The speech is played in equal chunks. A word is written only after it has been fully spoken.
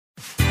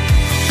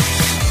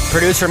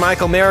Producer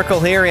Michael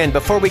Miracle here, and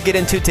before we get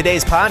into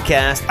today's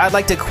podcast, I'd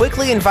like to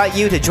quickly invite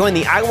you to join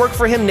the I Work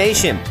For Him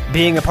Nation.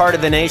 Being a part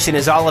of the Nation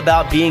is all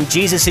about being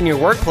Jesus in your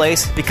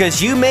workplace,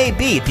 because you may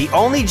be the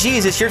only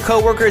Jesus your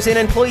coworkers and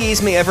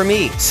employees may ever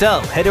meet. So,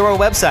 head to our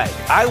website,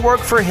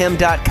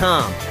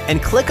 iworkforhim.com,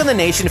 and click on the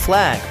Nation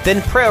flag.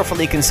 Then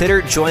prayerfully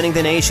consider joining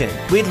the Nation.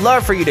 We'd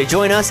love for you to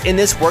join us in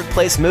this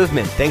workplace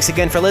movement. Thanks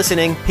again for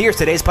listening. Here's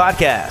today's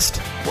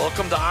podcast.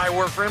 Welcome to I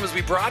Work For Him as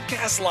we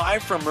broadcast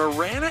live from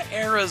Marana,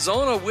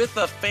 Arizona with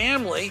the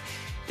family.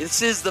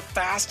 This is the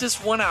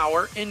fastest 1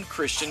 hour in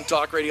Christian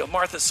Talk Radio.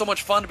 Martha, it's so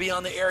much fun to be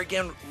on the air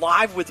again,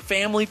 live with the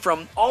family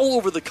from all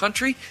over the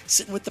country,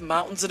 sitting with the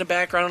mountains in the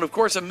background, and of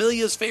course,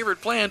 Amelia's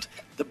favorite plant,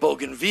 the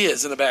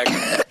bougainvilleas in the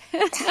background.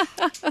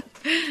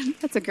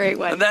 That's a great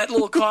one. And that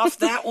little cough,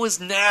 that was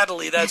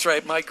Natalie. That's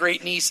right, my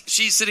great niece.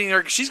 She's sitting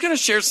there. She's going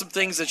to share some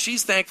things that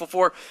she's thankful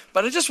for,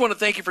 but I just want to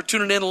thank you for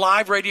tuning in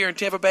live right here in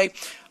Tampa Bay,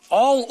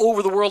 all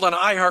over the world on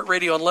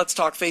iHeartRadio and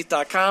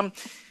letstalkfaith.com.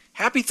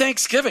 Happy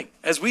Thanksgiving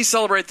as we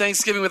celebrate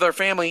Thanksgiving with our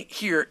family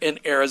here in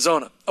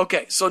Arizona.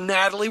 Okay, so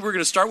Natalie, we're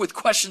going to start with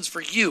questions for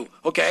you,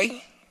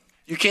 okay?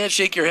 You can't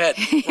shake your head.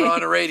 We're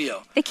on the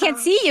radio. They can't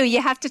see you.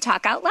 You have to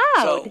talk out loud.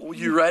 So,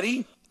 you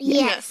ready?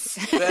 Yes.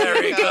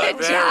 Very good.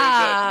 Very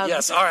job. good.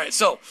 Yes, all right.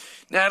 So,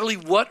 Natalie,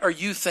 what are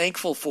you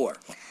thankful for?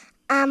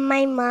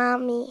 My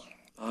mommy.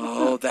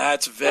 Oh,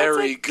 that's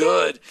very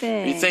good.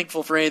 Are you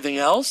thankful for anything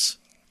else?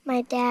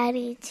 My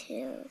daddy,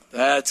 too.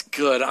 That's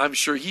good. I'm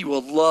sure he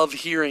will love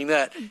hearing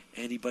that.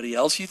 Anybody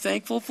else you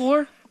thankful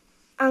for?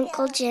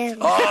 Uncle Jim.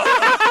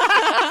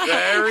 Oh,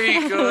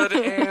 very good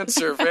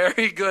answer.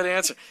 Very good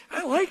answer.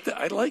 I like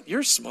that.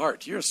 You're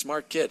smart. You're a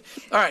smart kid.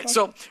 All right,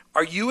 so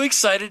are you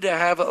excited to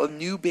have a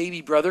new baby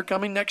brother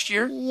coming next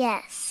year?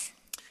 Yes.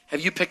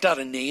 Have you picked out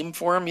a name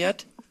for him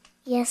yet?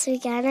 Yes, we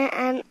got it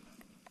on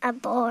a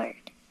board.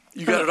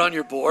 You got it on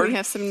your board? We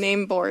have some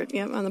name board,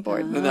 on the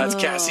board. And that's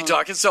Cassie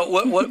talking.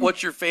 So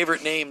what's your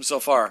favorite name so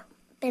far?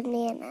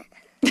 Banana.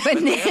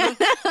 Banana?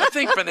 I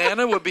think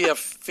Banana would be a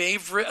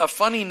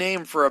funny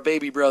name for a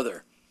baby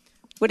brother.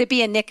 Would it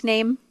be a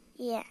nickname?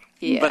 Yeah.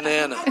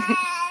 Banana.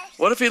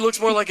 What if he looks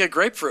more like a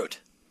grapefruit?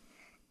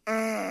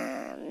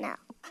 No.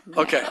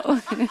 Okay.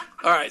 All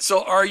right.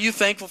 So are you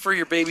thankful for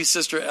your baby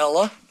sister,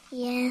 Ella?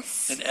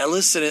 Yes. And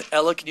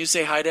Ella, can you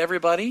say hi to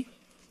everybody?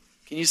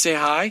 Can you say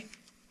hi?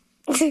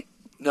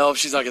 No,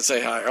 she's not going to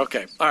say hi.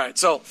 Okay. All right.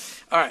 So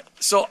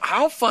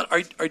how fun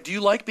do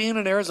you like being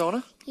in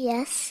Arizona?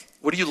 Yes.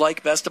 What do you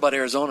like best about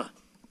Arizona?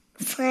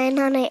 Flying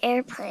on an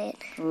airplane.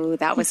 Ooh,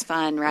 that was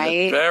fun,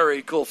 right?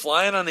 Very cool.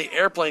 Flying on the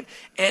airplane.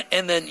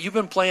 And then you've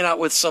been playing out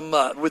with some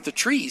with the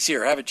trees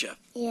here, haven't you?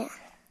 Yeah.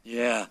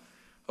 Yeah.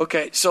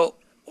 Okay. So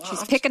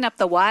she's picking up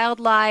the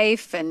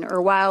wildlife or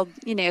wild,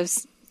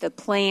 the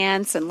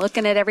plants and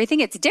looking at everything.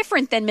 It's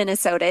different than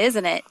Minnesota,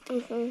 isn't it?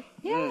 Mm-hmm.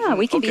 Yeah,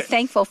 we can be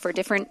thankful for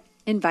different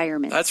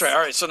environments. That's right. All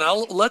right. So now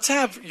let's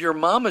have your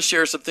mama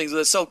share some things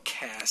with us. So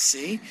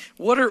Cassie,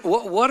 what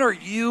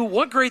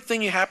great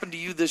thing happened to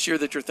you this year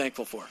that you're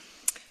thankful for?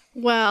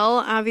 Well,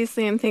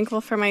 obviously I'm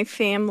thankful for my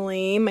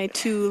family, my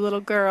 2 little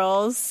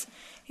girls,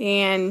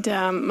 and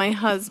my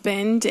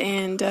husband,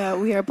 and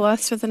we are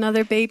blessed with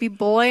another baby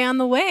boy on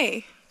the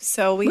way.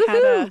 So we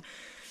had a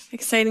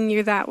exciting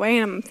year that way,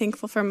 and I'm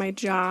thankful for my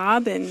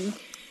job and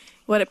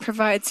what it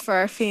provides for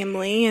our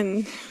family,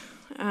 and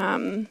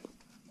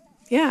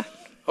yeah.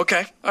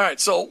 Okay. All right.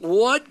 So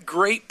what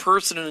great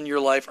person in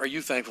your life are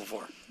you thankful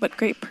for? What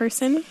great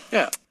person?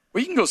 Yeah. Well,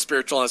 you can go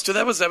spiritual on us too.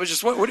 That was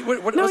just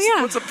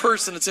what's a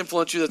person that's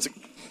influenced you that's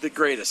the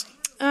greatest?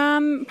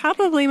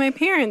 Probably my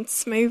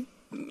parents. My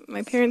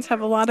parents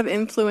have a lot of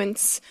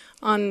influence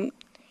on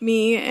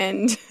me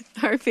and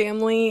our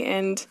family,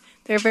 and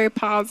they're very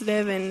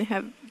positive and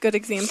have good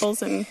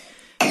examples and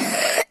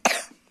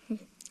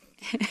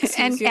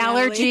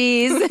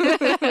allergies.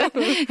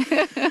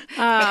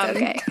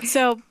 Okay.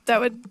 So that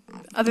would,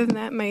 other than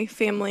that, my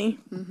family,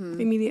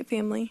 immediate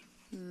family.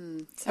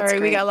 Sorry,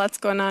 we got lots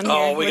going on here.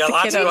 Oh, we got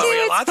lots We do. of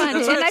It's fun.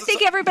 And I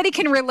think everybody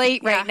can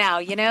relate right now.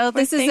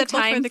 This is a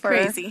time for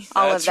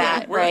all of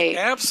that, right?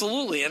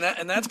 Absolutely.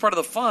 And that's part of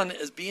the fun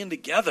is being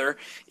together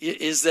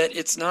is that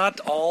it's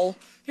not all,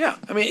 I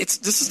mean,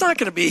 this is not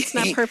going to be. It's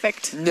not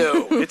perfect.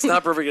 No, it's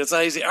not perfect. It's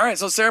not easy. All right.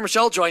 So Sarah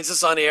Michelle joins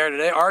us on the air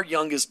today, our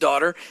youngest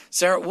daughter.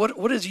 Sarah,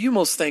 what is you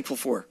most thankful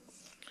for?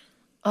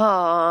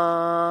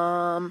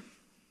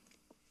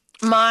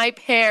 My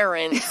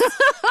parents.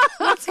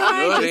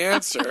 Good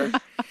answer.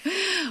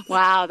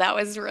 Wow, that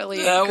was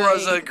really That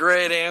was a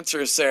great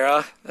answer,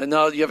 Sarah. And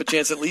now you have a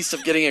chance at least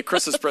of getting a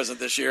Christmas present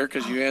this year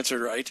because you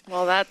answered right.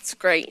 Well, that's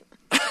great.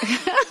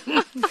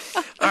 All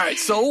right,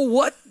 so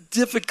what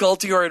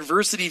difficulty or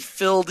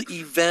adversity-filled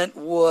event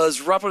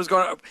was rough? What was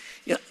going on?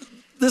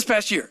 This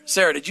past year,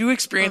 Sarah, did you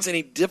experience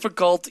any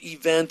difficult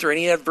event or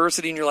any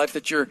adversity in your life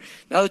that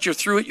now that you're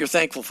through it, you're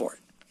thankful for it?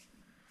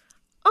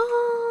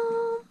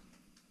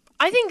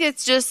 I think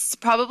it's just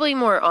probably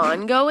more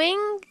ongoing.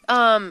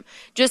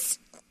 Just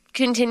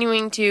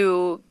continuing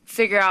to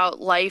figure out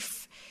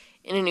life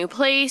in a new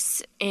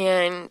place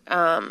and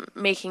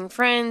making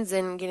friends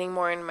and getting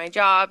more in my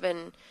job.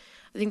 And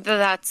I think that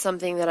that's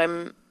something that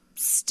I'm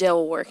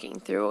still working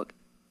through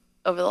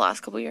over the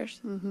last couple of years.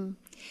 Mm-hmm.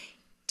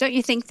 Don't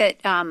you think that,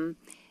 are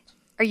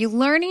you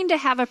learning to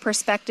have a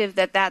perspective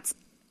that that's,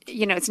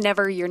 it's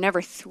you're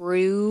never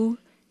through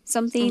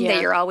something,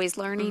 that you're always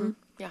learning?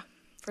 Mm-hmm. Yeah,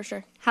 for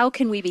sure. How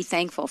can we be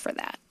thankful for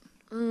that?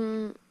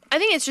 I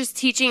think it's just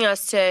teaching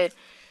us to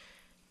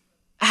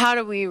how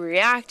do we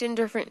react in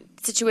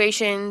different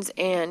situations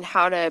and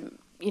how to,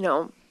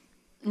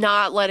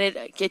 not let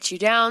it get you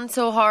down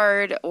so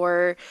hard,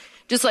 or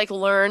just like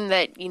learn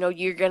that,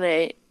 you're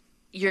going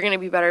to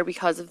be better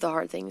because of the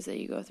hard things that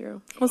you go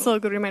through. Also a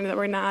good reminder that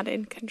we're not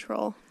in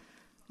control.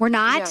 We're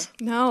not?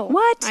 Yeah. No.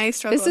 What? I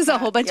struggle This is with a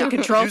whole bunch of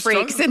control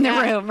freaks in the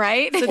room,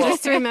 right? So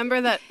just to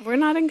remember that we're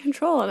not in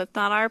control, and it's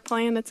not our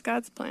plan, it's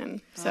God's plan.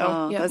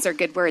 So those are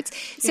good words.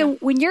 So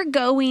when you're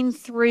going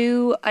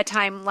through a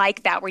time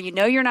like that where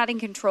you're not in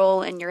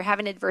control and you're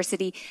having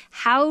adversity,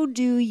 how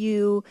do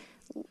you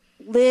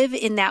live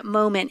in that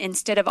moment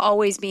instead of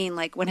always being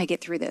like, when I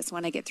get through this?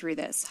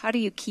 How do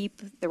you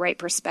keep the right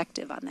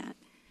perspective on that?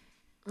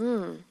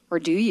 Or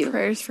do you?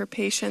 Prayers for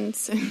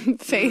patience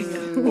and faith.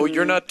 Oh,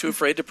 you're not too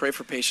afraid to pray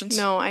for patience?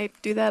 No, I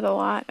do that a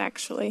lot,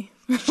 actually.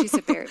 She's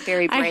a very,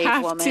 very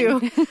brave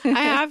woman.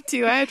 I have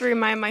to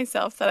remind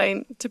myself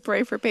that to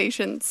pray for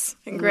patience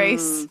and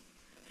grace,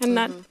 and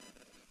not.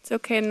 It's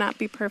okay to not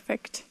be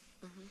perfect.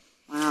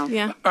 Wow.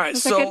 Yeah. All right.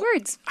 Those So, are good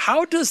words.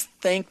 how does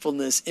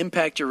thankfulness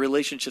impact your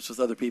relationships with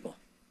other people,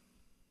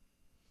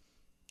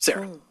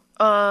 Sarah?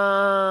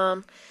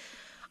 I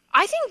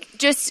think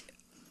just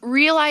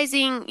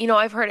realizing,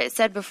 I've heard it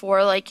said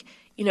before, like,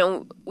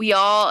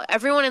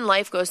 everyone in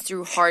life goes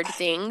through hard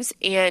things,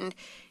 and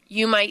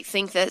you might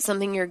think that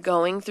something you're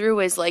going through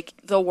is like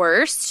the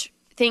worst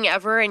thing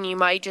ever, and you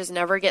might just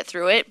never get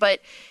through it.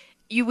 But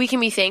we can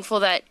be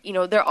thankful that,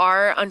 there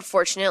are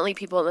unfortunately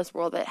people in this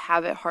world that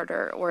have it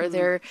harder, or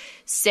they're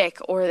sick,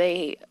 or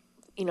they,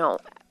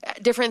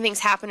 different things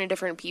happen to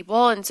different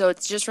people. And so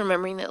it's just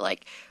remembering that,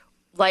 like,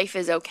 life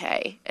is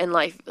okay, and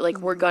life, like,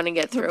 we're going to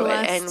get through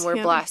it, and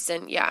we're blessed.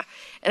 And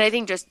and I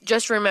think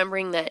just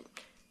remembering that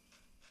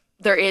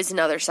there is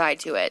another side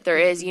to it. There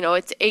is,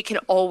 it can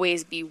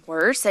always be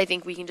worse. I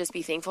think we can just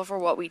be thankful for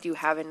what we do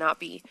have and not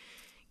be,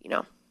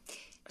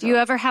 Do you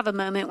ever have a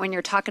moment when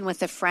you're talking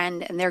with a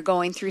friend and they're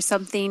going through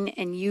something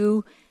and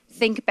you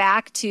think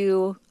back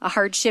to a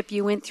hardship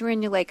you went through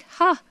and you're like,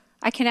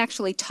 I can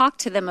actually talk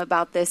to them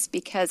about this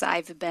because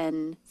I've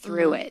been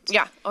through it?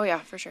 Yeah. Oh, yeah,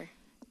 for sure.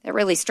 That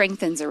really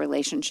strengthens a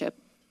relationship,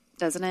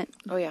 doesn't it?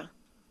 Oh, yeah.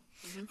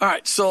 All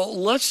right, so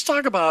let's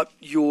talk about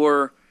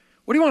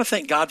what do you want to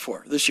thank God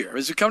for this year?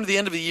 As we come to the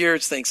end of the year,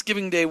 it's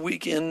Thanksgiving Day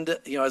weekend,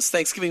 it's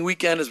Thanksgiving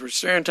weekend as we're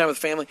sharing time with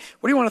family.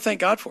 What do you want to thank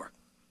God for?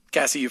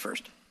 Cassie, you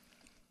first.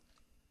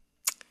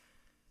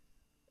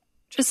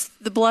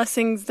 Just the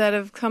blessings that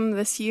have come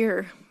this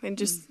year, and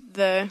just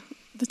the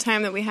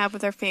time that we have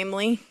with our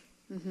family,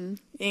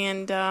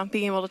 and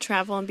being able to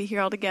travel and be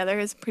here all together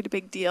is a pretty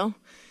big deal.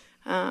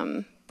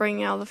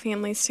 Bringing all the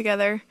families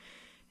together,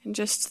 and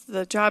just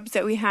the jobs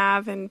that we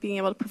have, and being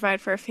able to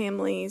provide for our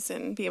families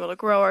and be able to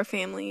grow our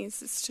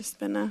families. It's just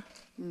been a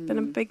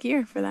big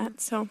year for that.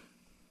 So,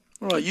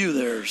 what about you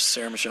there,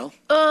 Sarah Michelle?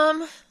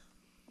 I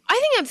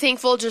think I'm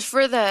thankful just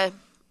for the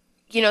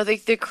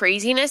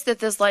craziness that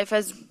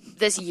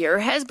this year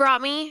has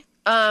brought me.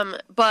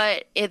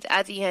 But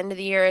at the end of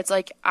the year, it's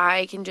like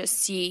I can just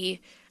see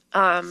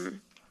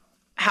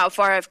how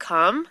far I've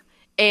come,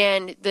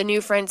 and the new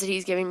friends that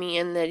He's giving me,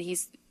 and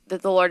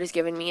that the Lord has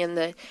given me, and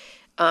the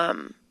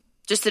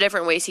just the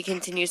different ways He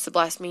continues to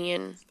bless me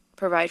and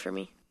provide for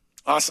me.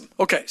 Awesome.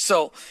 Okay,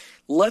 so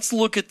let's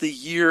look at the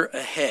year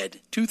ahead,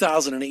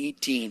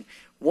 2018.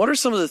 What are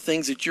some of the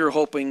things that you're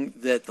hoping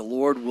that the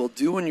Lord will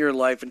do in your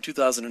life in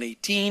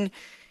 2018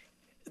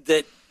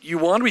 that you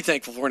want to be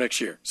thankful for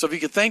next year? So if you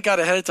could thank God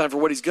ahead of time for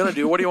what He's going to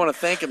do, what do you want to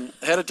thank Him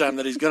ahead of time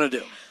that He's going to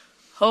do?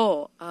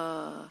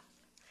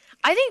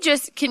 I think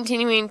just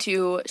continuing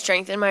to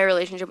strengthen my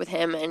relationship with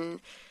Him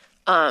and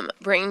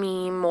bring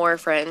me more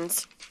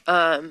friends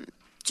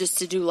just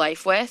to do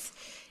life with,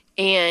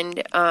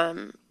 and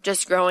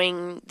just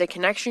growing the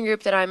connection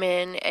group that I'm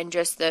in, and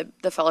just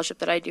the fellowship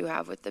that I do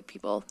have with the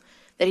people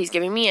that He's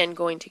giving me and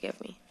going to give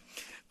me.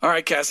 All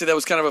right, Cassie, that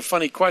was kind of a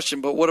funny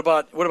question, but what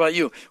about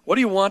you? What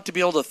do you want to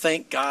be able to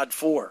thank God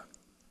for?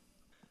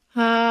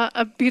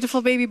 A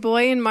beautiful baby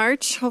boy in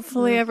March.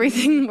 Hopefully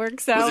everything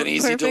works out with an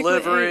easy perfectly.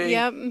 delivery.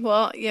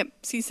 Yep.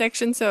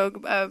 C-section, so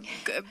a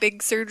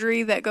big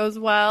surgery that goes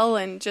well,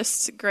 and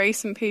just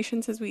grace and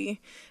patience as we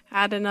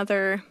add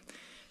another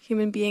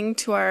human being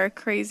to our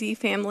crazy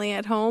family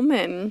at home.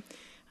 And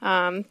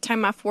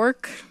time off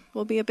work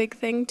will be a big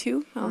thing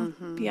too. I'll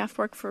be off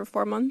work for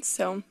 4 months,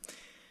 so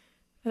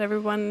that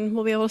everyone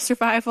will be able to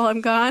survive while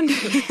I'm gone.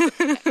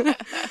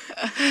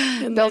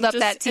 And build up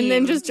that team. And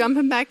then just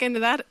jumping back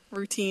into that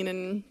routine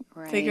and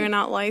figuring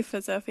out life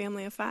as a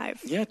family of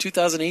 5. Yeah,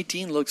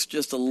 2018 looks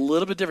just a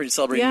little bit different. You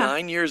celebrate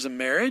 9 years of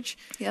marriage.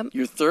 Yep.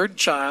 Your third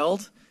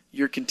child.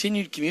 your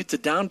continued commute to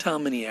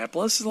downtown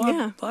Minneapolis. A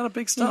lot of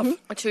big stuff.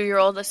 A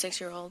 2-year-old, a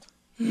 6-year-old.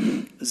 A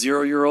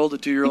 0-year-old, a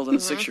 2-year-old, and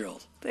a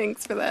 6-year-old.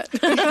 Thanks for that.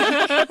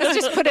 Let's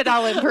just put it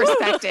all in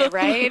perspective,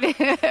 right?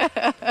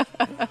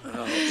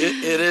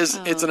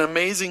 It's an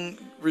amazing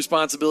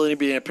responsibility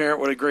being a parent.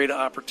 What a great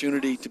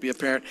opportunity to be a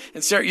parent.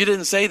 And Sarah, you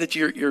didn't say that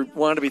you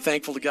wanted to be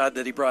thankful to God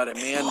that he brought a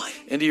man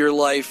into your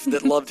life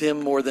that loved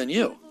him more than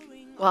you.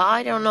 Well,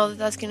 I don't know that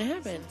that's going to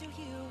happen.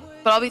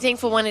 But I'll be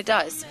thankful when it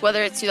does,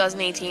 whether it's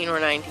 2018 or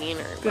 19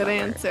 or Good whatever,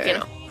 answer. You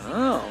know.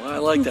 Oh, I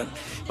like that.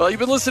 Well, you've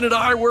been listening to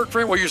I Work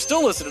for Him. Well, you're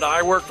still listening to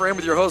I Work for Him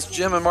with your hosts,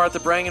 Jim and Martha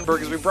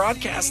Brangenbergs. We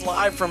broadcast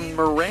live from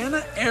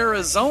Marana,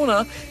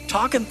 Arizona,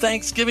 talking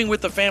Thanksgiving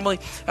with the family.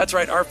 That's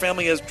right, our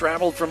family has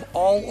traveled from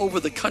all over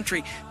the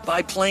country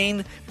by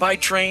plane, by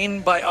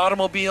train, by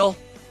automobile.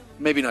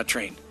 Maybe not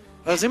train.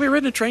 Has anybody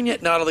ridden a train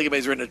yet? No, I don't think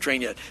anybody's ridden a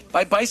train yet.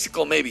 By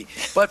bicycle, maybe.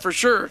 But for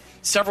sure,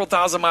 several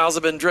thousand miles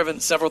have been driven,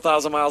 several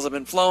thousand miles have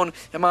been flown,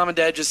 and Mom and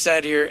Dad just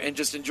sat here and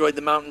just enjoyed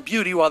the mountain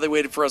beauty while they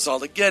waited for us all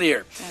to get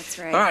here. That's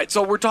right. All right,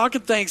 so we're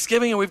talking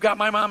Thanksgiving, and we've got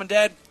my mom and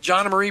dad,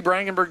 John and Marie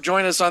Brangenberg,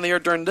 join us on the air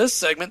during this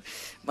segment.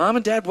 Mom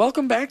and Dad,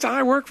 welcome back to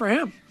I Work for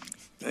Him.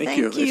 Thank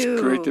you. It's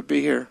great to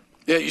be here.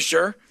 Yeah, you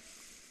sure?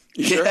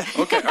 You sure?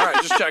 Okay, all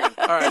right, just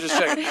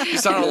checking. You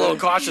sounded a little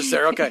cautious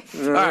there. Okay.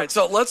 All right,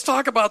 so let's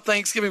talk about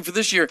Thanksgiving for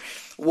this year.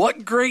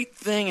 What great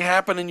thing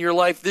happened in your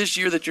life this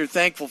year that you're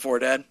thankful for,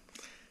 Dad?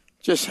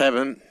 Just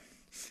having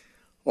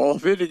all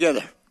of you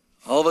together.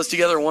 All of us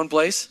together in one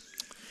place?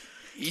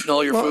 Eating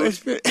all your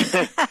food?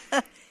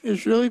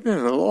 It's really been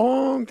a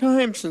long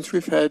time since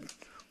we've had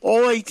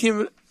all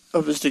 18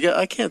 of us together.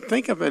 I can't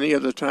think of any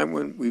other time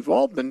when we've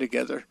all been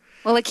together.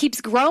 Well, it keeps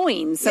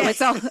growing, so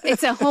it's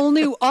a whole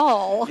new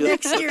all.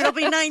 Next year it'll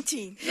be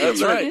 19. That's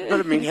right.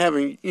 But I mean,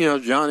 having,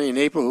 Johnny and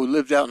April, who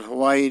lived out in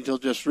Hawaii until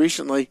just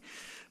recently,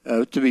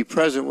 to be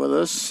present with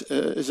us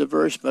is a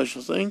very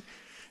special thing.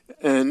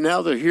 And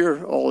now they're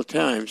here all the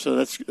time, so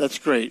that's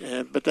great.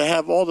 But to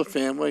have all the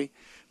family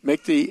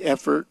make the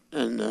effort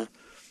and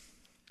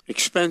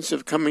expense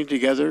of coming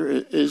together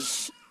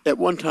is, at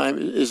one time,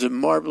 is a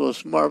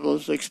marvelous,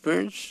 marvelous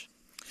experience.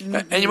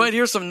 Mm-hmm. And you might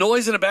hear some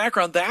noise in the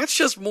background. That's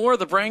just more of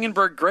the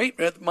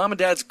Brangenberg Mom and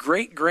Dad's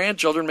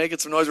great-grandchildren making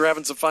some noise. We're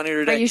having some fun here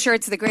today. Are you sure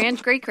it's the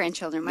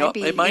great-grandchildren?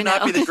 It might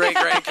not be the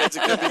great-grandkids.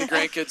 It could be the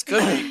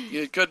grandkids.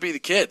 It could be the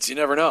kids. You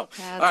never know.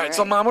 That's all right,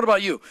 so Mom, what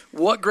about you?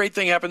 What great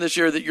thing happened this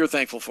year that you're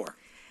thankful for?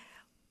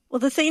 Well,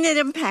 the thing that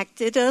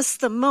impacted us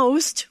the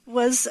most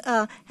was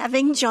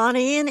having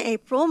Johnny and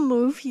April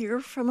move here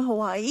from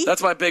Hawaii.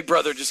 That's my big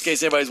brother, just in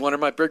case anybody's wondering.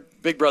 My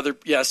big brother,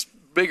 yes,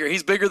 bigger.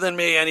 He's bigger than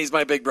me, and he's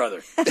my big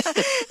brother.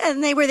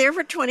 And they were there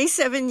for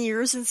 27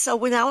 years, and so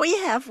now we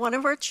have one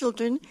of our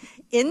children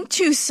in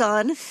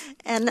Tucson,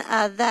 and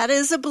that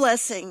is a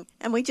blessing.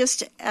 And we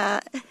just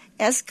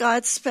ask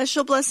God's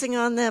special blessing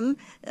on them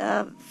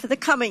for the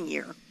coming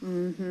year.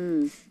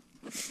 Mm-hmm.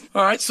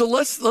 All right, so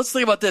let's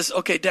think about this.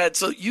 Okay, Dad,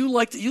 so you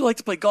like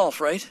to play golf,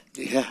 right?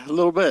 Yeah, a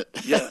little bit.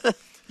 Yeah.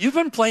 You've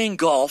been playing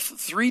golf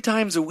 3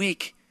 times a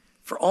week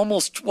for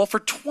for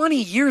 20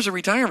 years of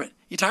retirement.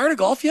 You tired of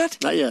golf yet?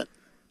 Not yet.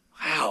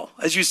 Wow.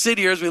 As you sit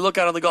here, as we look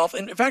out on the golf,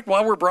 and in fact,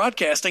 while we're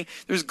broadcasting,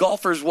 there's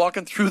golfers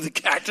walking through the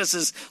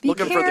cactuses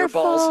looking for their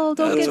balls.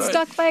 Don't get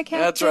stuck by a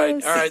cactus. That's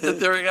right. All right.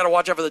 There, you got to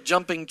watch out for the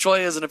jumping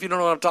choyas, and if you don't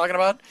know what I'm talking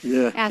about,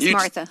 ask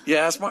Martha.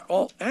 Ask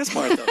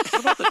Martha. What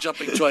about the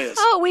jumping choyas?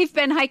 Oh, we've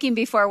been hiking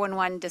before when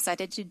one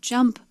decided to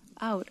jump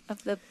out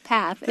of the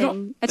path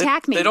and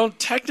attack me. They don't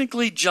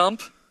technically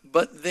jump,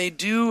 but they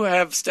do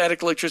have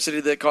static electricity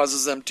that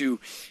causes them to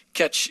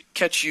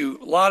catch you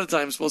a lot of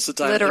times, most of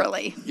the time.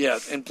 Literally.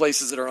 In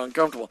places that are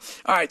uncomfortable.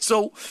 All right,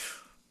 so,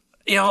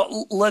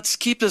 let's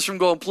keep this from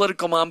going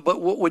political, Mom, but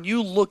when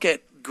you look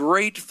at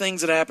great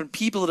things that happen,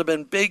 people that have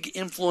been big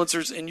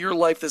influencers in your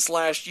life this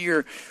last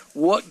year,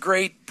 what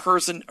great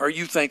person are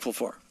you thankful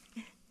for?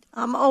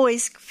 I'm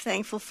always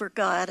thankful for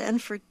God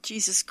and for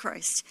Jesus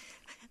Christ.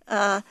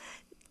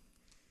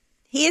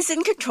 He is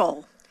in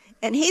control.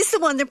 And he's the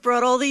one that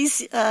brought all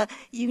these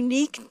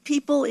unique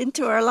people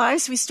into our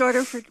lives. We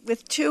started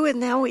with 2, and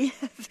now we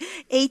have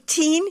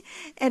 18,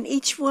 and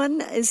each one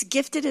is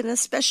gifted in a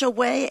special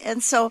way.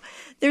 And so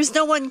there's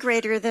no one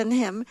greater than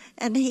him,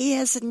 and he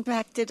has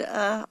impacted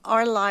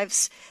our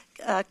lives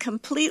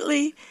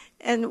completely,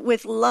 and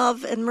with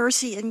love and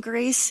mercy and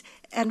grace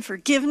and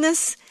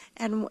forgiveness.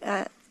 And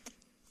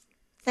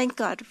thank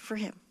God for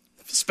him.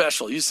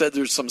 Special. You said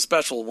there's some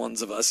special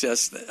ones of us.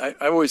 Yes, I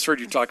always heard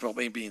you talk about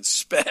me being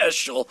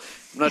special.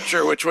 I'm not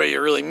sure which way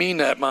you really mean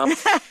that, Mom.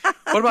 What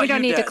about you, We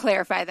don't need Dad? to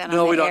clarify that.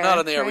 No, on we the don't. air, Not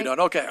on the air. right? We don't.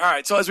 Okay. All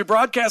right. So as we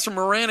broadcast from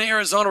Marana,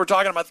 Arizona, we're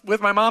talking about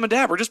with my mom and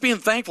dad. We're just being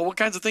thankful. What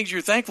kinds of things you're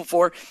thankful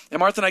for? And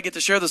Martha and I get to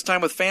share this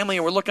time with family,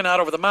 and we're looking out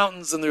over the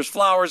mountains, and there's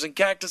flowers and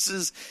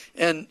cactuses,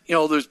 and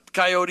there's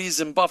coyotes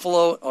and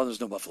buffalo. Oh, there's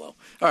no buffalo.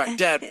 All right,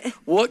 Dad.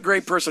 What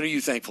great person are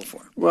you thankful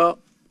for? Well,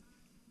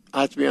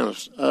 I have to be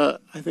honest. I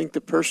think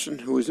the person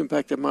who has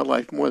impacted my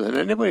life more than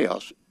anybody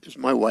else is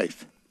my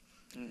wife.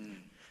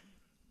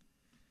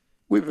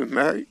 We've been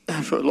married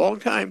for a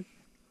long time.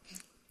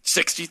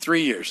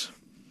 63 years.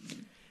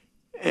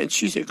 And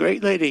she's a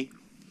great lady.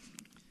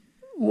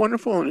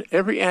 Wonderful in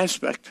every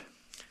aspect.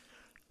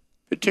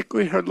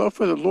 Particularly her love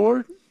for the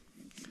Lord,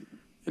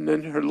 and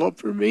then her love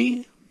for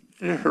me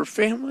and her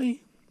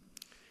family.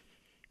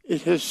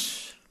 It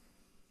has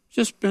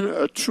just been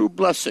a true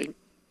blessing.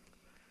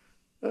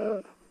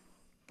 Well,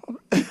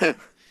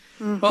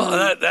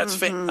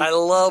 that's I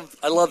love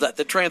that.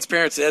 The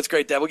transparency, that's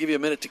great. Dad, we'll give you a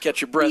minute to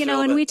catch your breath.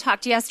 And we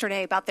talked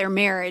yesterday about their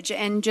marriage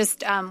and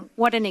just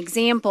what an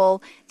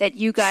example that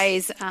you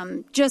guys,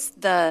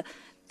 just the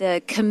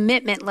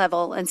commitment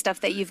level and stuff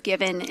that you've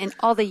given in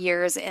all the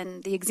years,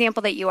 and the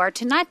example that you are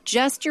to not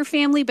just your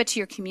family, but to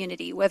your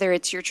community, whether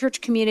it's your church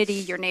community,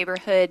 your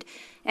neighborhood,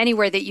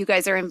 anywhere that you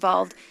guys are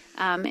involved.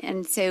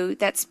 And so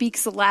that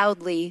speaks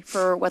loudly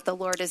for what the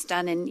Lord has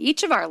done in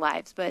each of our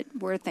lives, but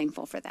we're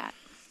thankful for that.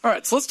 All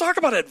right, so let's talk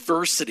about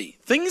adversity.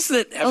 Things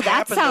that have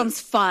happened. That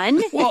sounds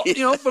fun. Well,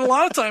 but a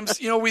lot of times,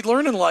 we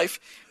learn in life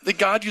that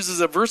God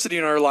uses adversity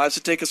in our lives to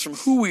take us from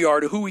who we are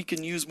to who we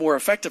can use more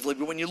effectively.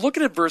 But when you look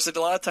at adversity,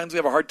 a lot of times we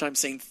have a hard time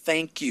saying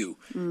thank you,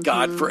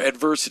 God, for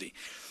adversity.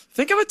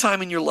 Think of a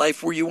time in your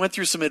life where you went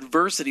through some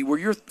adversity, where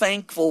you're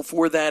thankful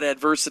for that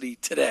adversity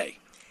today.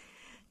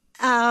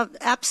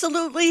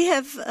 Absolutely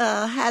have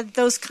had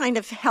those kind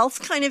of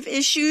health kind of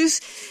issues.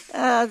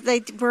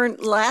 They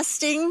weren't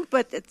lasting,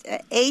 but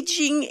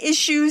aging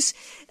issues.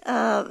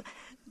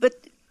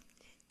 But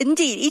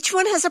indeed, each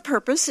one has a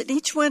purpose, and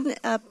each one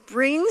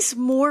brings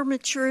more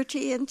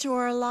maturity into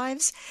our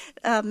lives,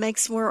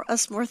 makes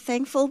us more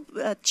thankful,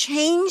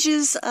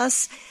 changes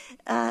us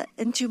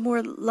into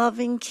more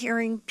loving,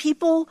 caring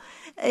people.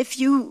 If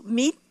you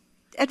meet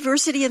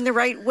adversity in the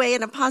right way,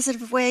 in a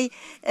positive way,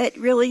 it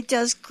really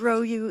does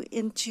grow you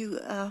into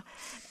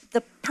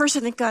the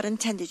person that God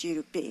intended you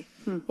to be.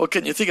 Well,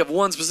 can you think of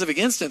one specific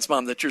instance,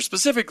 Mom, that you're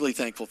specifically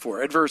thankful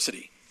for,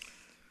 adversity?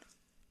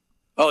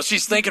 Oh,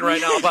 she's thinking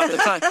right now about the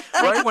time,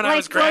 right when I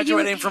was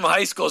graduating from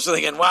high school. She's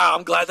thinking, wow,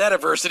 I'm glad that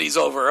adversity's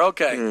over.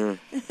 Okay.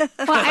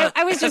 Well,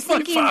 I was just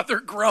thinking. My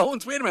father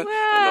groans. Wait a minute.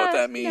 I don't know what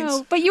that means.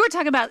 No, but you were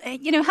talking about,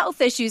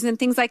 health issues and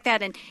things like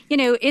that. And,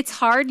 it's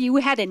hard. You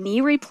had a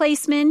knee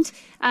replacement,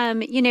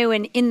 and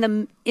in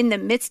the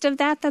midst of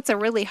that, that's a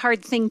really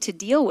hard thing to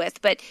deal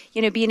with. But,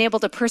 being able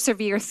to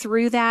persevere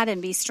through that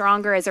and be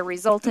stronger as a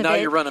result of it. Now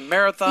you're running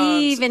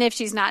marathons. Even if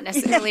she's not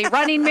necessarily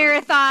running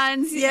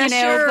marathons,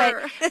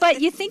 Sure.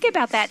 But you think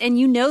about that, and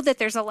you know that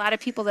there's a lot of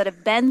people that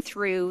have been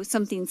through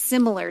something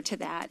similar to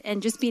that,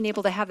 and just being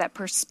able to have that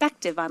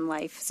perspective on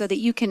life so that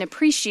you can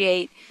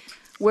appreciate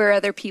where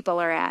other people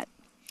are at.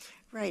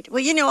 Right.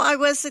 Well, I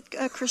was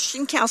a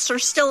Christian counselor,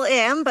 still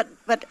am, but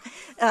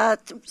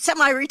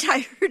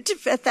semi-retired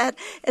at that.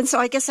 And so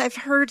I guess I've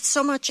heard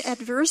so much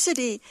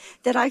adversity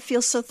that I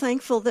feel so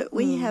thankful that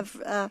we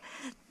have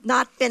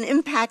not been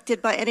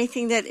impacted by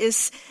anything that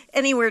is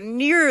anywhere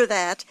near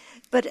that.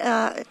 But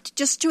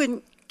just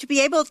to be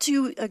able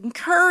to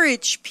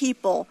encourage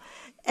people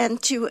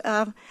and to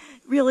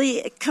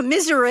really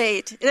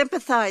commiserate and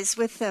empathize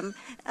with them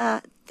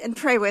and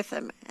pray with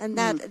them. And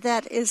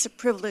that is a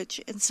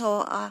privilege. And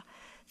so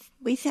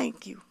we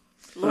thank you,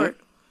 Lord.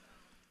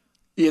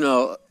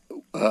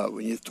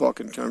 When you talk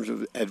in terms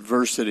of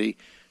adversity,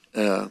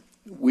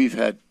 we've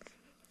had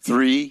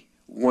 3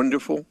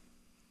 wonderful,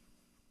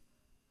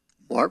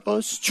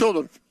 marvelous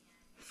children.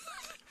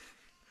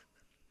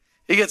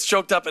 He gets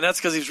choked up, and that's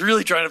because he's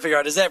really trying to figure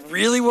out, is that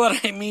really what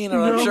I mean?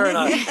 Or I'm sure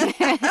not.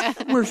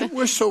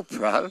 We're so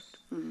proud.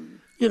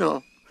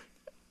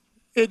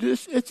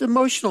 It's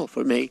emotional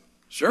for me.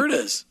 Sure it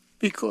is.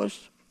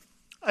 Because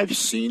I've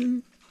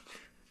seen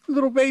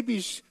little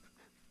babies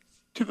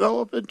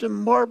develop into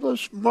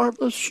marvelous,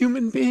 marvelous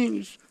human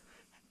beings.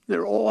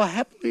 They're all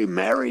happily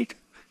married.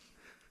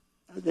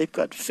 They've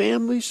got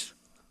families.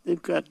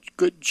 They've got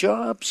good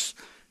jobs.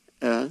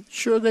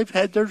 Sure, they've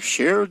had their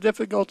share of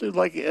difficulty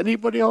like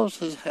anybody else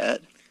has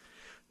had.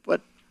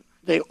 But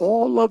they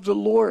all love the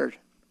Lord.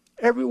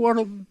 Every one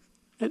of them.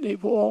 And they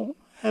all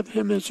have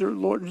Him as their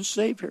Lord and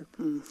Savior.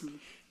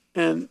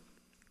 And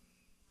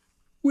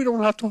we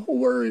don't have to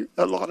worry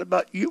a lot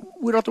about you.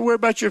 We don't have to worry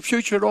about your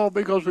future at all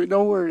because we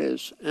know where it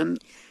is. And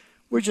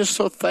we're just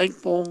so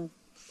thankful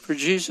for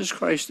Jesus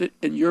Christ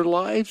in your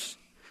lives.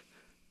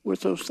 We're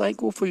so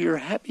thankful for your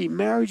happy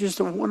marriages,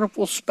 the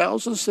wonderful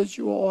spouses that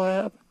you all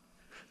have.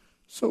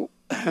 So,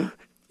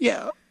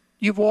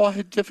 you've all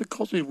had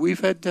difficulties. We've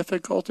had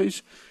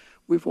difficulties.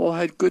 We've all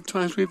had good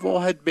times. We've all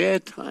had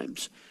bad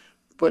times.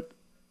 But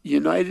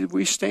united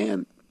we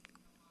stand.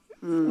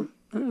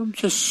 I'm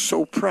just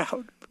so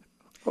proud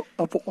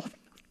of all.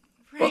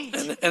 Right.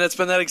 Well, and it's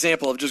been that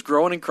example of just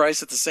growing in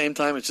Christ at the same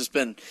time. It's just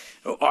been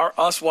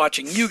us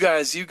watching you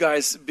guys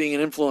being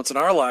an influence in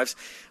our lives.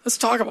 Let's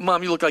talk about,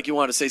 Mom, you look like you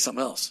wanted to say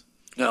something else.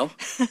 No?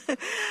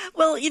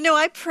 Well,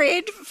 I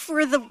prayed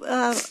for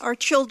our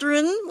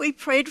children. We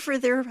prayed for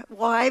their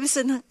wives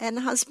and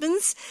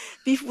husbands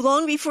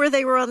long before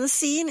they were on the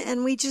scene,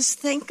 and we just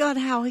thank God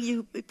how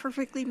you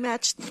perfectly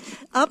matched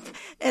up.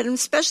 And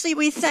especially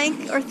we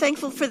are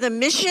thankful for the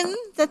mission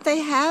that they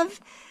have.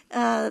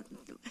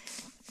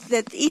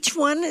 that each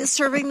one is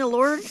serving the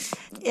Lord,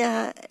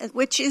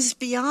 which is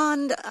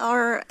beyond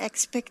our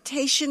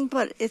expectation,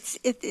 but it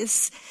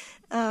is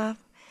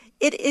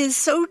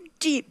so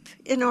deep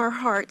in our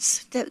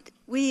hearts that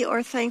we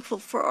are thankful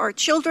for our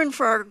children,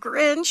 for our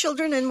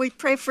grandchildren, and we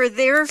pray for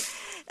their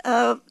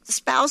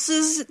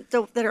spouses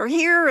that are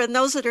here and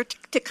those that are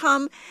to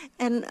come.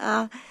 And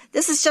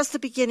this is just the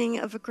beginning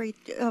of a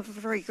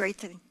very great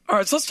thing. All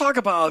right, so let's talk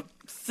about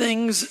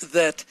things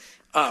that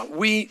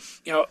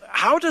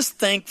how does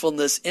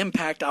thankfulness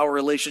impact our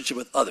relationship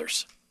with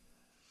others?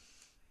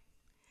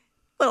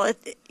 Well,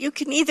 you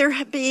can either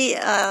be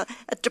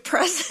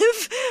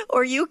depressive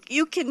or you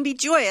can be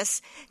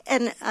joyous.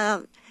 And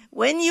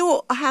when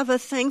you have a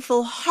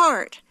thankful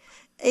heart,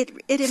 it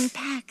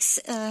impacts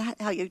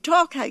how you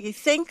talk, how you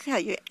think, how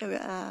you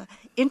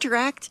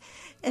interact.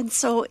 And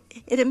so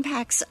it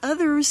impacts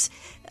others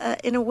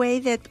in a way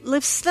that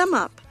lifts them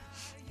up.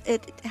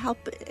 It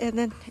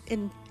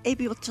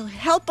able to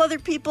help other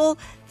people,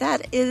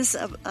 that is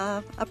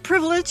a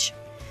privilege.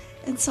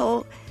 And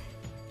so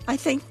I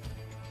think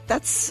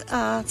that's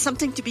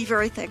something to be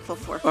very thankful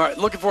for. All right,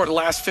 looking forward to the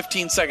last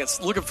 15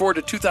 seconds. Looking forward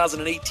to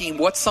 2018.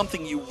 What's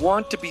something you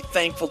want to be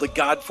thankful to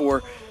God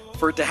for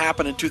it to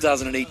happen in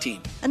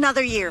 2018?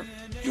 Another year.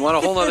 You want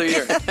a whole other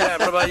year? Yeah,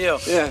 what about you?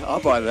 Yeah,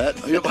 I'll buy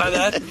that. You'll buy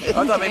that?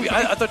 I thought you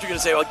were going to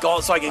say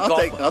golf, so I can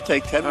golf. I'll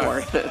take 10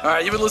 more. All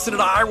right, you've been listening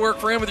to I Work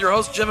for Him with your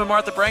hosts, Jim and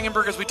Martha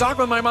Brangenberg, as we talk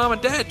with my mom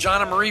and dad,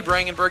 John and Marie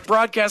Brangenberg,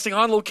 broadcasting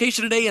on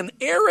location today in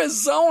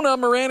Arizona,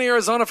 Marana,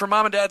 Arizona, from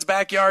Mom and Dad's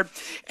backyard,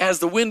 as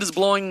the wind is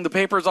blowing the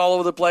papers all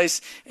over the place,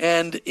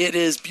 and it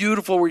is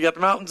beautiful. We got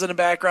mountains in the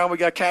background. We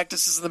got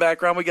cactuses in the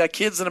background. We got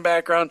kids in the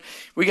background.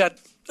 We got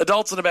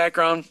adults in the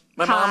background.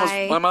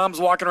 My mom's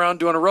walking around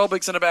doing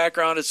aerobics in the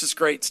background. It's just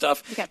great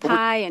stuff. You got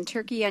pie and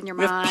turkey on your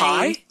mind. Have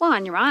pie? Well,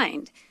 on your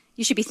mind.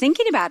 You should be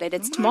thinking about it.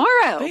 It's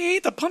tomorrow. They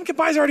ate the pumpkin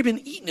pie's already been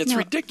eaten. It's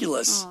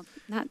ridiculous. Oh,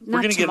 not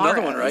We're going to get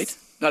another one, right?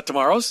 Not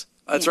tomorrow's?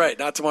 That's right.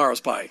 Not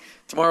tomorrow's pie.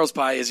 Tomorrow's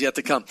pie is yet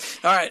to come.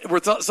 All right.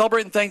 We're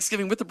celebrating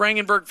Thanksgiving with the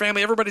Brangenberg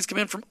family. Everybody's come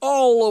in from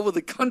all over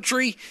the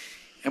country,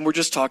 and we're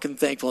just talking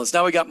thankfulness.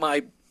 Now we got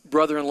my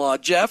brother-in-law,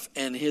 Jeff,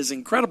 and his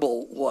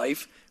incredible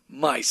wife,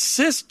 my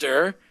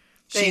sister.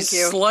 She's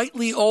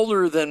slightly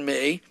older than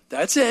me.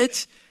 That's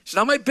it. She's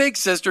not my big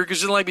sister because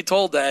she doesn't like to be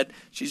told that.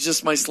 She's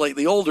just my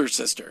slightly older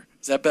sister.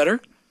 Is that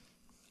better?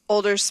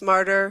 Older,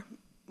 smarter,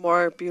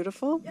 more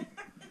beautiful.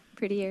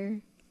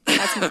 Prettier.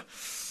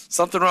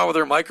 Something wrong with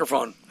her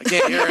microphone. I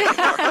can't hear it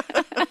anymore.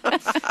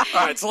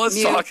 All right, so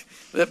let's talk.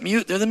 The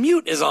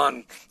mute is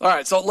on. All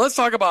right, so let's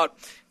talk about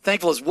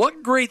thankfulness.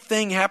 What great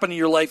thing happened in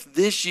your life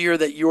this year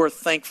that you're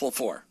thankful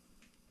for?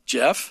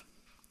 Jeff?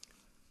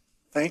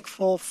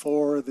 Thankful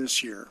for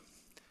this year.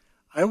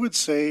 I would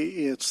say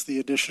it's the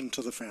addition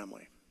to the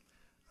family.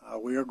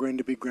 We are going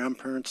to be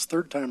grandparents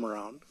third time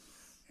around,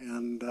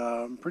 and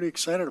I'm pretty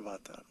excited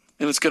about that.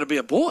 And it's going to be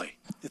a boy.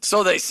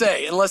 So they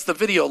say, unless the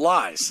video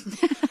lies.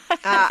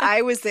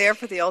 I was there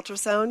for the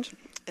ultrasound,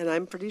 and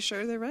I'm pretty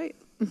sure they're right.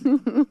 We're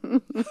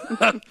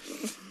not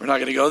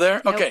going to go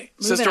there? Nope. Okay.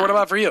 Sister, what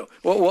about for you?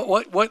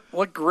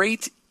 What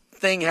great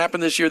thing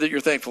happened this year that you're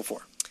thankful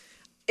for?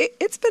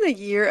 It's been a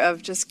year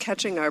of just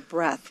catching our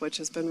breath, which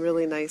has been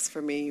really nice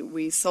for me.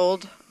 We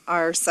sold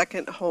our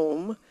second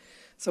home,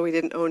 so we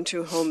didn't own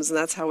two homes, and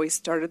that's how we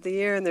started the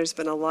year. And there's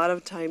been a lot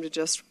of time to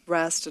just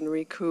rest and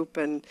recoup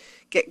and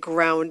get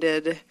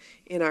grounded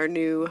in our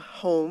new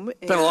home.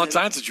 It's been a long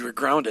time since you were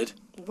grounded.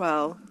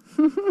 Well,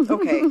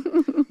 okay,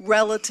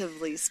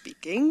 relatively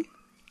speaking.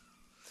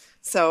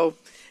 So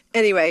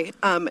anyway,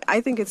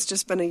 I think it's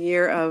just been a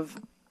year of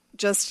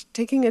just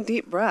taking a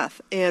deep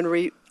breath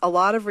and a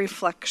lot of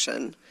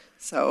reflection.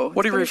 So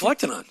what are you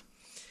reflecting on?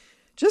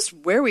 Just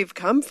where we've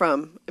come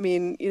from. I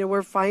mean,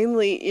 we're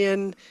finally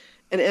in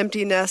an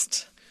empty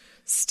nest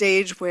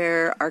stage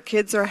where our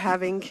kids are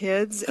having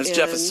kids. As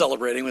Jeff is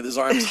celebrating with his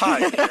arms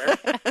high here.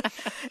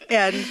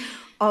 And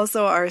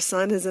also our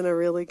son is in a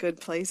really good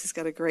place. He's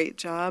got a great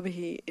job.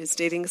 He is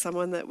dating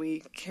someone that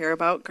we care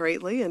about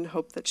greatly and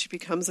hope that she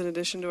becomes an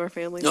addition to our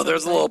family. No,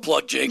 there's a little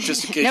plug, Jake,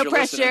 just in case no you're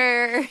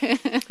pressure.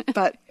 listening.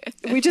 But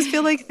we just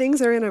feel like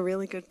things are in a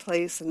really good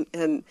place.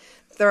 And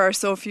there are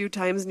so few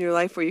times in your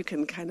life where you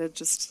can kind of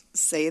just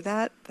say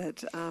that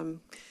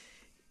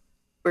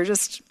we're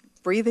just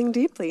breathing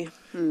deeply.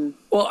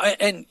 Well,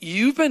 and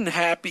you've been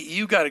happy.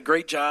 You got a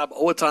great job,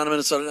 Owatonna,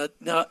 Minnesota.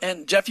 Now,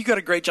 and Jeff, you got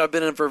a great job,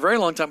 been in it for a very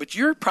long time, but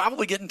you're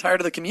probably getting tired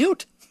of the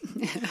commute.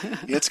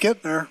 It's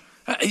getting there.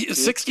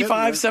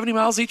 65, 70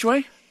 miles each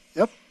way?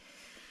 Yep.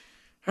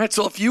 All right,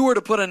 so if you were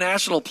to put a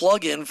national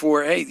plug in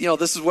for, hey,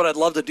 this is what I'd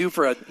love to do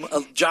for a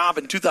job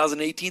in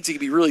 2018 so you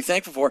could be really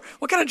thankful for,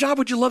 what kind of job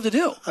would you love to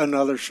do?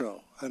 Another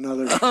show.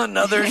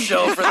 Another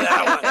show for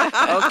that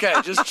one. Okay,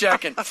 just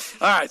checking. All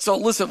right, so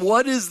listen,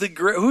 who's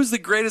the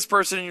greatest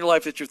person in your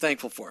life that you're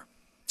thankful for?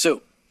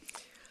 Sue.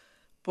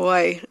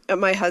 Boy,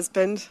 my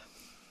husband.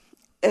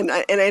 And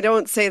I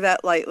don't say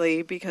that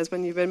lightly because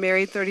when you've been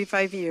married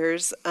 35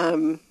 years,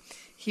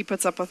 he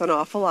puts up with an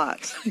awful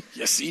lot.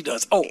 Yes, he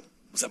does. Oh,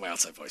 was that my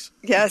outside voice?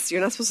 Yes, you're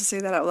not supposed to say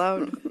that out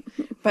loud.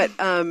 But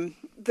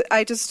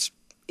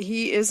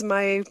he is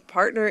my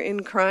partner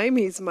in crime.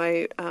 He's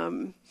my,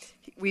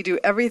 we do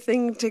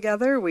everything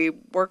together. We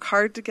work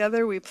hard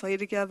together. We play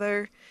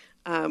together.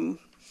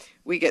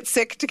 We get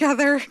sick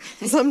together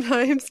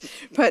sometimes.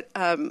 But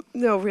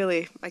no,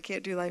 really, I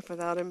can't do life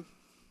without him.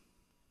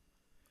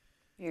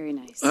 Very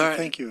nice. All right.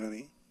 Thank you,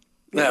 Annie.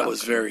 That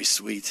was very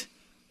sweet.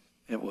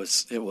 It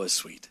was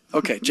sweet.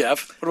 Okay,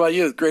 Jeff, what about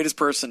you? The greatest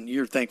person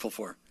you're thankful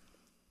for?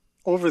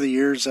 Over the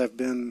years, I've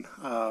been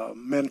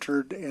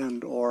mentored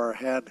and or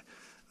had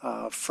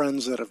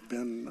friends that have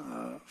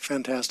been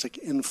fantastic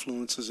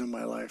influences in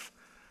my life.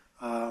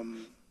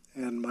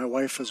 And my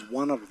wife is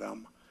one of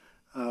them.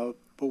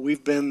 But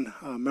we've been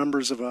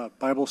members of a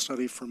Bible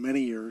study for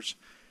many years.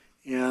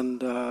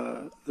 And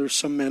there's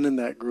some men in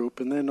that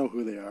group, and they know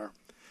who they are,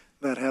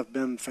 that have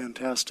been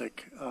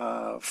fantastic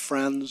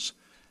friends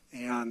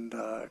and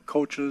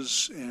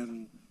coaches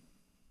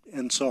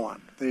and so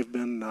on. They've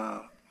been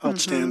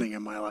outstanding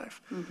in my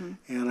life.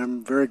 And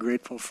I'm very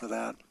grateful for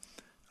that.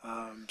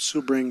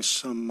 Sue brings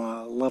some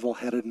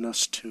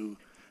level-headedness to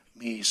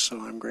me,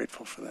 so I'm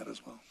grateful for that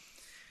as well.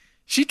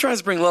 She tries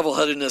to bring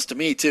level-headedness to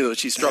me, too.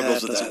 She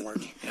struggles with that. Work.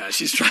 Yeah,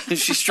 she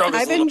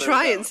struggles I've a little been bit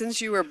trying with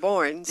since you were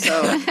born,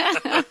 so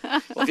that.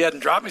 Well, if you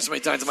hadn't dropped me so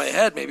many times in my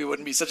head, maybe it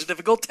wouldn't be such a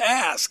difficult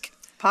task.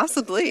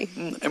 possibly.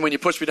 And when you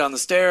pushed me down the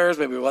stairs,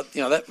 maybe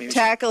that maybe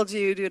Tackled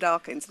you, did all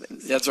kinds of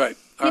things. That's right.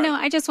 All you right. know,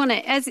 I just want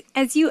to,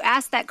 as you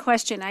ask that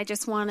question, I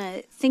just want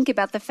to think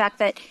about the fact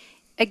that,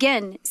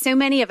 again, so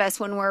many of us,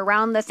 when we're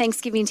around the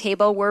Thanksgiving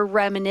table, we're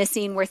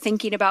reminiscing, we're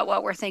thinking about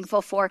what we're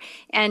thankful for.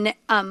 And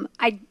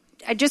I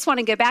just want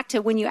to go back to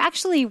when you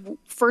actually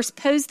first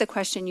posed the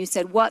question, you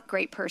said, what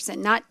great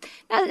person? Not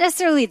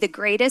necessarily the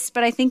greatest,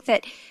 but I think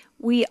that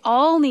we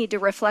all need to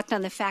reflect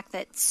on the fact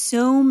that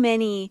so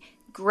many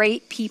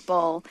great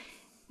people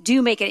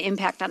do make an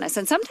impact on us.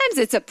 And sometimes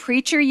it's a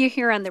preacher you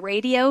hear on the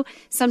radio.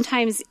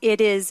 Sometimes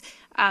it is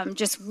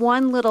just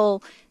one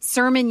little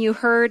sermon you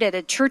heard at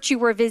a church you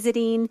were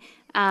visiting.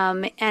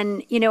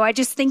 And, you know, I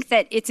just think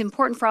that it's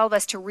important for all of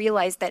us to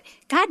realize that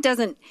God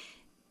doesn't,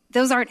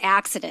 those aren't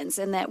accidents,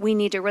 and that we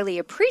need to really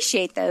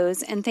appreciate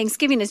those. And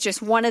Thanksgiving is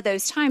just one of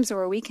those times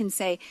where we can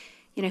say,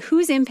 you know,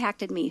 who's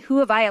impacted me? Who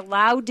have I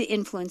allowed to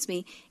influence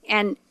me?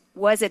 And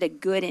was it a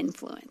good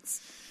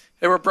influence?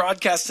 Hey, we're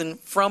broadcasting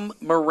from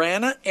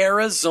Marana,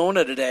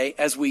 Arizona today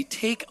as we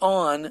take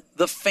on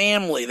the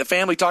family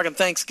talking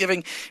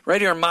Thanksgiving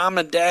right here in Mom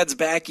and Dad's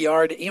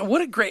backyard. You know,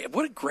 what a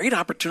great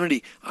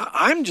opportunity.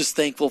 I'm just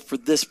thankful for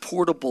this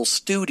portable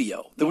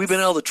studio that we've been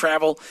able to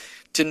travel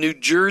to New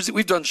Jersey.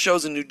 We've done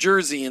shows in New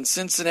Jersey and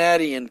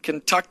Cincinnati and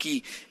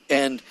Kentucky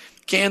and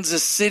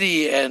Kansas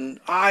City and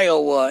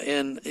Iowa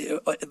and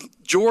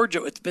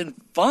Georgia. It's been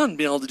fun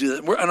being able to do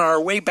that. We're on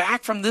our way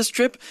back from this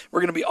trip.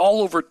 We're going to be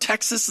all over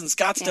Texas and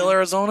Scottsdale,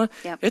 Arizona.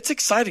 Yep. It's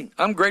exciting.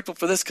 I'm grateful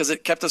for this because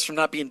it kept us from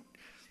not being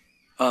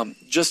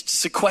just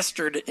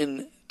sequestered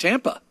in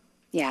Tampa.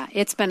 Yeah,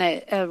 it's been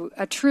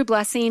a true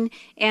blessing,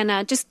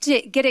 and just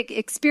to get to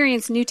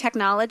experience new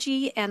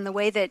technology and the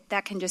way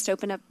that can just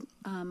open up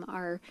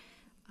our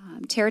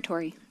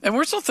territory. And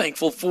we're so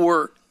thankful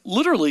for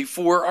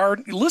our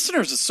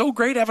listeners. It's so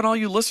great having all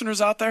you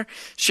listeners out there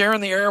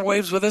sharing the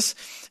airwaves with us.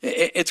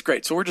 It's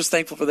great. So we're just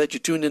thankful for that you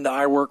tuned into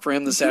I Work for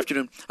Him this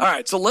afternoon. All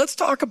right, so let's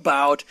talk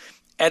about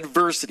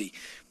adversity.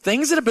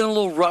 Things that have been a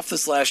little rough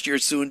this last year,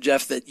 Sue and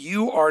Jeff, that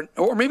you are,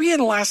 or maybe in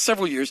the last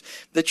several years,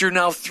 that you're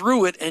now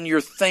through it and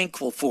you're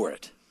thankful for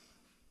it.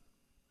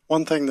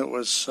 One thing that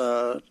was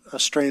a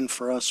strain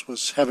for us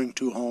was having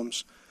two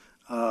homes.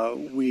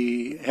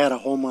 We had a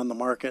home on the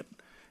market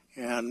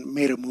and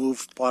made a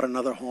move, bought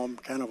another home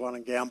kind of on a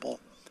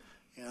gamble.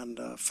 And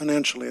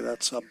financially,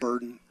 that's a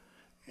burden.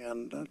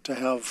 And to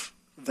have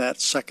that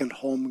second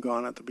home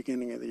gone at the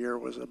beginning of the year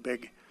was a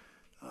big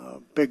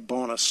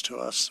bonus to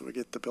us. So we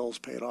get the bills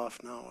paid off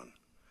now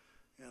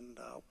and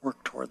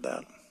work toward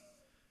that.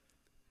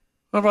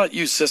 What about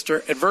you,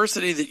 sister?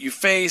 Adversity that you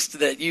faced,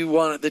 that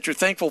you're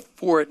thankful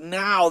for it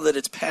now that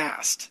it's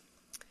passed.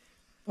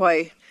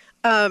 Boy,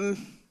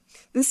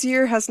 this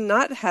year has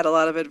not had a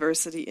lot of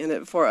adversity in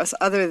it for us,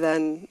 other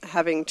than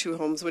having two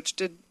homes, which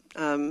did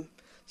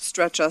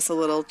stretch us a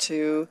little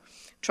to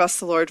trust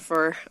the Lord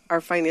for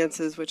our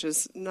finances, which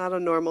is not a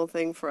normal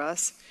thing for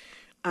us,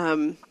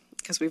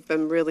 because we've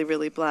been really,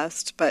 really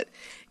blessed. But,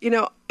 you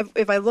know,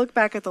 if I look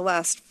back at the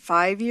last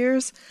 5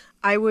 years,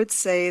 I would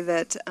say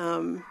that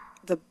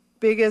the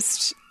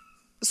biggest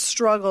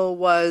struggle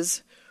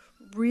was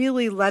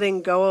really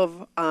letting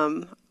go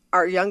of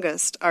our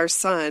youngest, our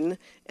son,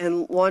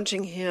 and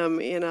launching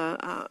him in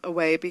a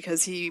way,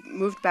 because he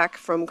moved back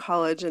from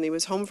college and he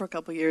was home for a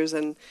couple of years,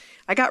 and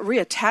I got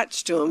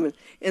reattached to him,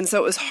 and so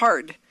it was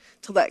hard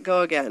to let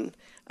go again.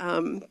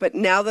 But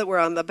now that we're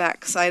on the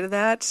back side of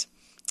that,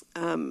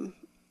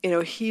 you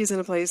know, he's in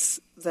a place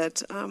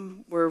that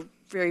we're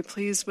very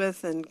pleased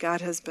with, and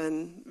God has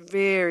been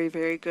very,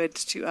 very good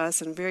to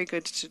us and very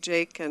good to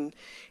Jake, and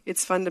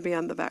it's fun to be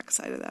on the back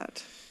side of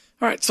that.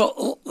 All right,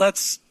 so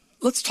let's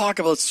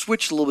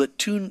switch a little bit,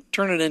 turn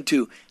it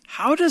into,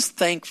 how does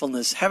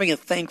thankfulness, having a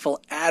thankful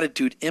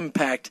attitude,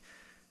 impact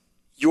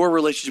your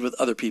relationship with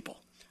other people?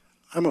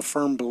 I'm a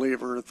firm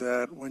believer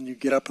that when you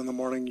get up in the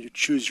morning, you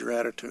choose your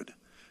attitude.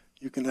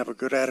 You can have a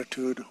good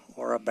attitude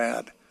or a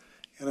bad.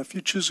 And if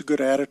you choose a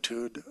good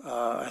attitude,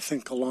 I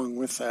think along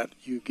with that,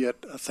 you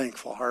get a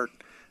thankful heart.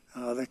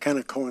 They kind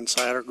of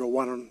coincide or go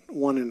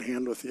one in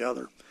hand with the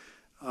other.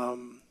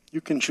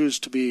 You can choose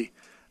to be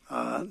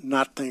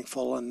not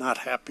thankful and not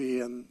happy,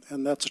 and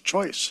that's a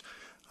choice.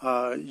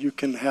 You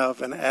can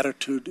have an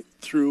attitude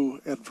through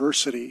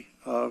adversity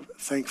of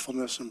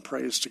thankfulness and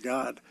praise to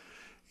God.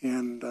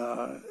 And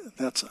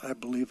that's, I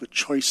believe, a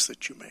choice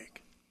that you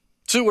make.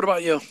 Sue, what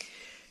about you?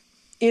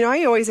 You know,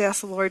 I always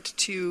ask the Lord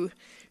to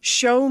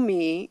show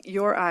me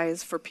your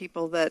eyes for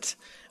people that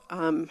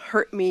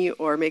hurt me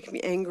or make me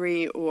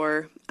angry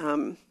or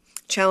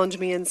challenge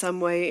me in some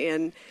way.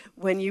 And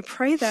when you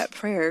pray that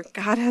prayer,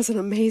 God has an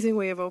amazing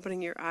way of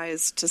opening your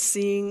eyes to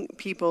seeing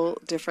people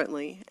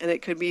differently. And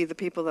it could be the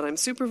people that I'm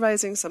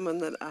supervising, someone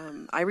that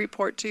I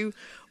report to,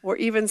 or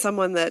even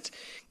someone that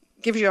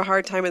gives you a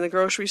hard time in the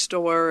grocery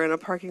store or in a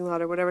parking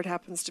lot or whatever it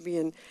happens to be.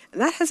 And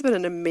that has been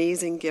an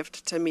amazing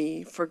gift to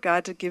me, for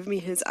God to give me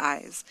his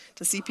eyes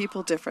to see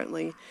people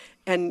differently.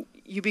 And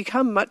you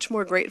become much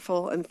more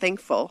grateful and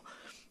thankful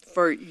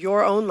for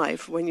your own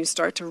life when you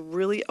start to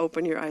really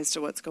open your eyes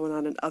to what's going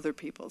on in other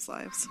people's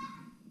lives.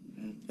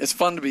 It's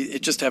fun to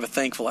just have a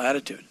thankful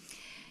attitude.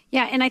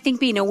 Yeah, and I think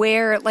being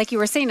aware, like you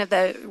were saying, of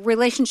the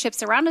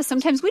relationships around us,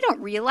 sometimes we don't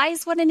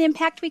realize what an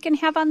impact we can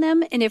have on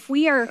them. And if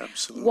we are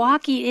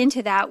walking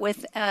into that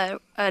with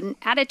an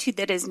attitude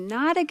that is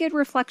not a good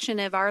reflection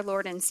of our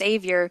Lord and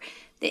Savior,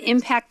 the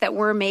impact that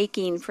we're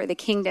making for the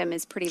kingdom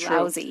is pretty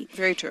lousy.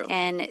 Very true.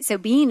 And so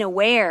being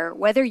aware,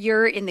 whether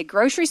you're in the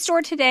grocery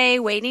store today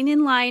waiting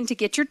in line to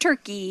get your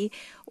turkey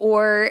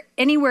or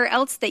anywhere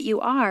else that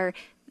you are,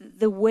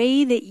 the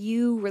way that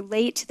you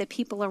relate to the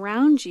people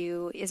around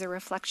you is a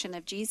reflection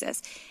of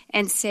Jesus.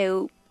 And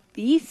so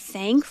be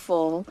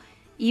thankful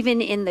even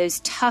in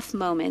those tough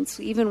moments,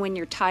 even when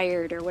you're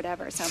tired or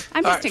whatever. So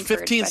I'm just encouraged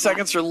 15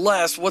 seconds or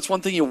less. What's one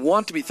thing you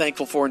want to be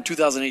thankful for in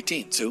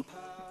 2018, Sue?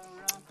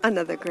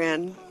 Another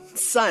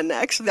grandson,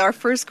 actually our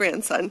first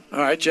grandson. All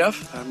right,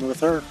 Jeff? I'm with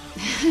her.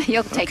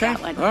 You'll take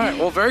that one. All right,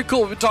 well, very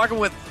cool. We've been talking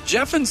with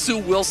Jeff and Sue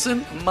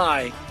Wilson,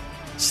 my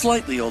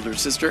slightly older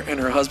sister, and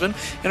her husband.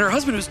 And her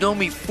husband, who's known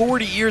me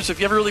 40 years. So if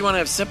you ever really want to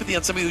have sympathy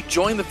on somebody who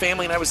joined the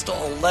family and I was still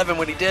 11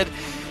 when he did,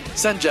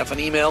 send Jeff an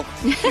email.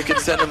 You can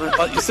send him.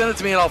 You send it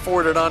to me and I'll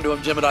forward it on to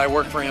him,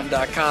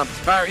 Jim@iworkforhim.com.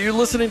 All right, you're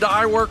listening to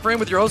I Work For Him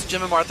with your host,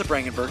 Jim and Martha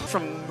Brangenberg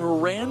from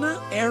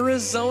Marana,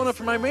 Arizona,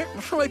 from my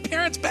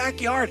parents'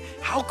 backyard.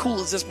 How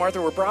cool is this,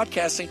 Martha? We're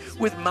broadcasting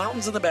with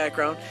mountains in the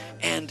background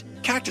and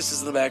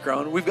cactuses in the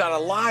background. We've got a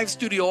live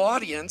studio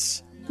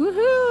audience.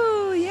 Woohoo!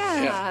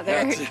 Yeah,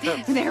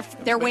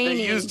 they're waning.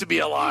 They used to be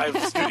a live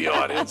studio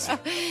audience. By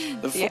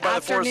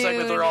the fourth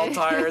segment, they're all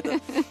tired.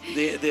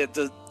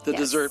 The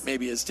dessert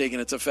maybe has taken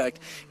its effect,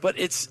 but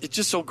it's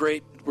just so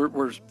great.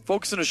 We're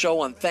focusing a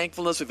show on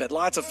thankfulness. We've had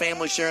lots of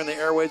families sharing the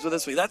airwaves with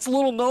us. That's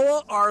little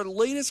Noah, our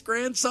latest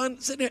grandson,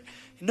 sitting here.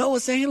 Noah,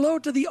 say hello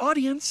to the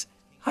audience.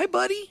 Hi,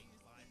 buddy.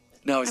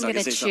 No, he's not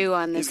going to say chew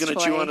on this. He's going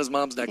to chew on his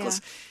mom's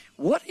necklace.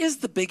 Yeah. What is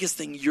the biggest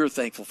thing you're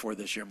thankful for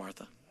this year,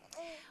 Martha?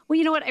 Well,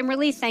 you know what? I'm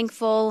really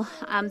thankful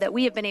that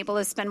we have been able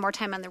to spend more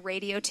time on the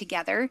radio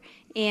together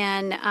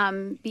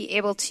and be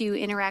able to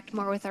interact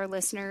more with our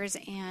listeners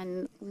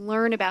and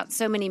learn about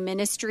so many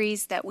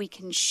ministries that we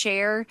can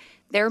share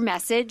their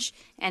message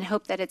and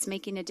hope that it's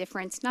making a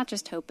difference. Not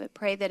just hope, but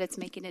pray that it's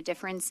making a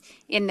difference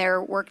in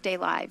their workday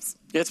lives.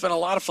 Yeah, it's been a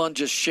lot of fun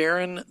just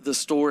sharing the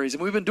stories.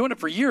 And we've been doing it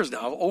for years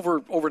now,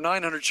 over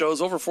 900 shows,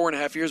 over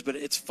 4.5 years. But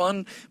it's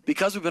fun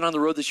because we've been on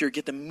the road this year,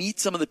 get to meet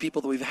some of the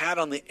people that we've had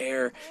on the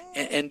air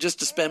and just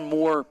to spend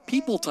more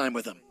people time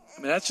with them.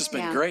 I mean, that's just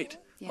been great.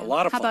 Yeah. A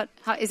lot of fun.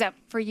 Is that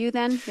for you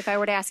then, if I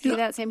were to ask you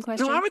that same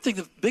question? No, I would think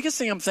the biggest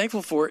thing I'm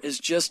thankful for is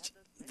just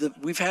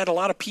we've had a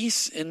lot of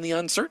peace in the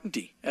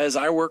uncertainty. As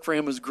I Work For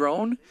Him has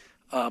grown,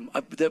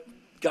 that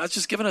God's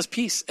just given us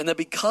peace. And that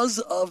because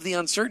of the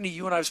uncertainty,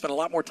 you and I have spent a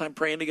lot more time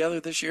praying together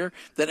this year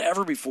than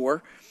ever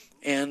before,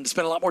 and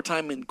spent a lot more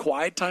time in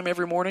quiet time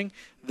every morning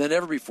than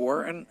ever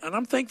before. And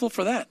I'm thankful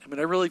for that. I mean,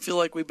 I really feel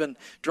like we've been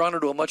drawn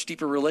into a much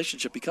deeper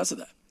relationship because of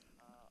that.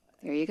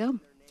 There you go.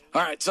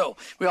 All right, so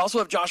we also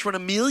have Joshua and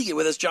Amelia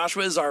with us.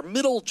 Joshua is our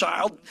middle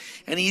child,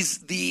 and he's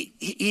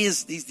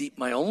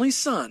my only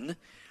son,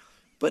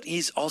 but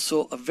he's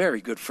also a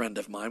very good friend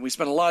of mine. We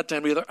spent a lot of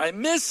time together. I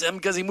miss him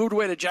because he moved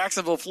away to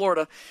Jacksonville,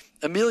 Florida.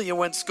 Amelia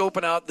went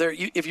scoping out there.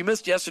 If you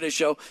missed yesterday's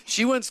show,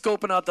 she went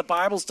scoping out the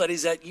Bible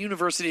studies at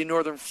University of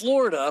Northern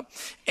Florida,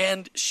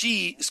 and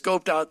she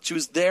scoped out, she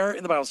was there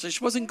in the Bible study.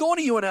 She wasn't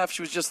going to UNF.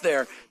 She was just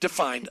there to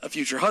find a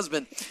future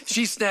husband.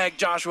 She snagged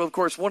Joshua, of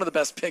course, one of the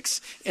best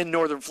picks in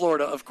Northern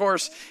Florida, of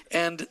course,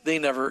 and he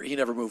never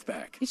moved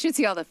back. You should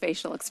see all the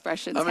facial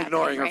expressions. I'm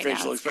ignoring her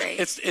facial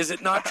expressions. Is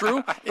it not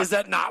true? Is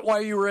that not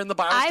why you were in the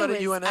Bible study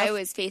at UNF? I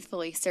was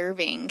faithfully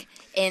serving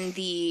in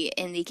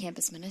the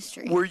campus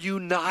ministry. Were you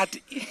not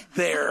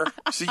there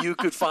so you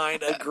could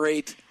find a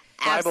great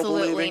Absolutely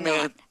Bible-believing not.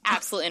 man?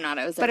 Absolutely not.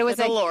 It was But it was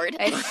the Lord.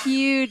 a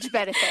huge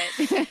benefit.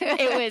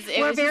 It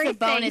We're was very just a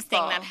bonus thankful.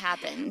 thing that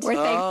happened. We're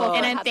thankful. And for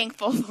I'm having-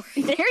 thankful for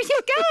it. There you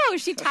go.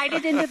 She tied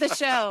it into the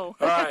show.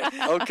 All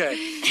right.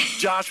 Okay.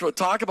 Joshua,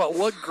 talk about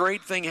what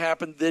great thing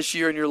happened this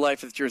year in your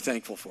life that you're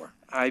thankful for.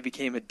 I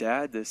became a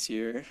dad this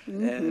year,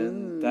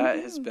 and that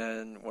has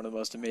been one of the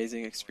most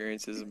amazing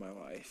experiences of my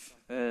life.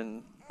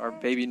 And our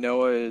baby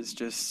Noah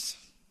is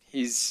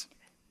he's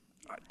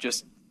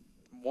just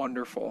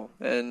wonderful,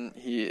 and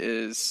he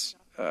is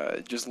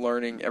just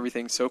learning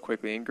everything so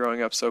quickly and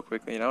growing up so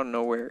quickly. And I don't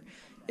know where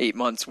 8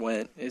 months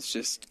went. It's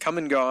just come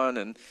and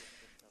gone.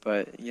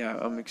 But yeah,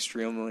 I'm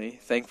extremely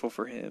thankful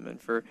for him and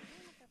for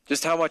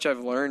just how much I've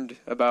learned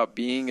about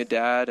being a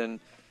dad, and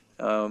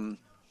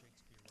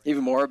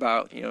even more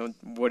about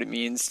what it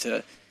means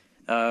to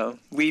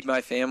lead my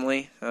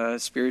family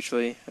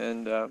spiritually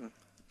and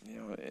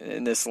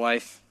in this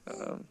life,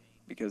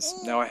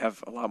 because now I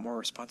have a lot more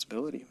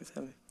responsibility with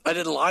him. I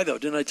didn't lie, though.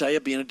 Didn't I tell you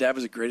being a dad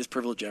was the greatest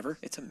privilege ever?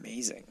 It's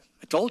amazing.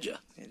 I told you.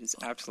 It is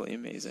absolutely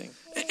amazing.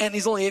 And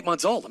he's only 8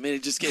 months old. I mean,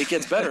 it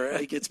gets better.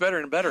 It gets better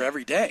and better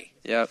every day.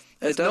 Yeah,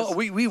 it does.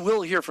 We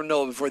will hear from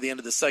Noah before the end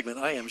of the segment.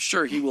 I am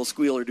sure he will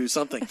squeal or do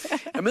something.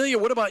 Amelia,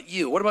 what about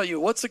you?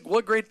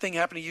 What great thing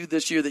happened to you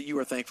this year that you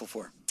are thankful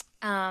for?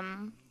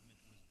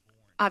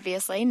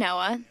 Obviously,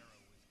 Noah.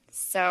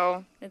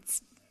 So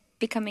it's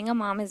becoming a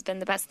mom has been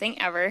the best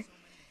thing ever.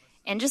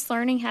 And just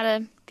learning how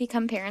to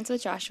become parents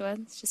with Joshua.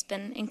 It's just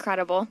been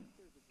incredible.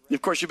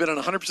 Of course, you've been in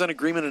 100%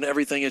 agreement in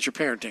everything as your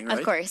parenting, right?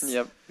 Of course.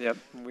 Yep.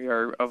 We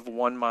are of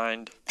one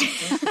mind.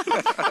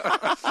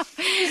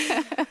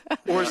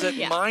 Or is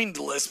it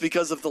mindless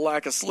because of the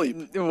lack of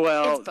sleep?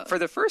 Well, for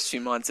the first few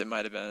months, it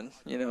might have been.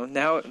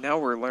 Now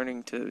we're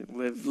learning to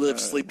live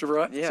sleep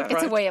deprived. Yeah,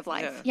 It's a way of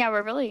life. Yeah,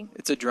 we're really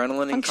it's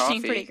adrenaline and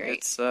functioning coffee. pretty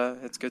great.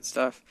 It's good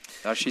stuff.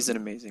 She's an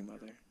amazing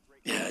mother.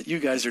 Yeah, you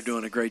guys are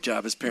doing a great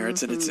job as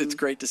parents, and it's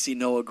great to see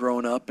Noah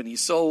growing up, and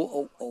he's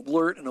so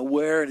alert and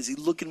aware, and is he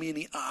looking me in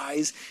the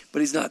eyes, but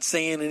he's not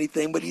saying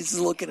anything, but he's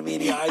looking at me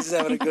in the eyes, he's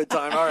having a good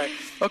time. All right.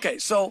 Okay,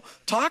 so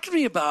talk to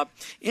me about,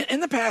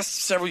 in the past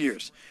several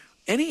years,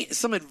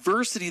 some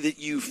adversity that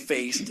you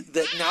faced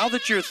that now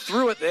that you're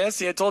through it,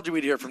 see, I told you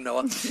we'd hear from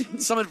Noah,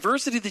 some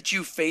adversity that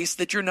you faced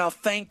that you're now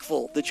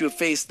thankful that you have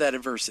faced that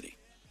adversity.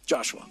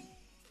 Joshua.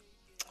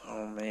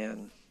 Oh,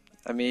 man.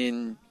 I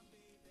mean,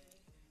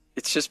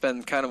 it's just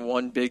been kind of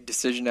one big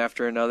decision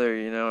after another.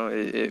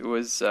 It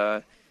was.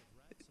 I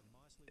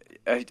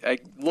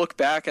look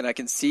back and I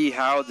can see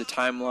how the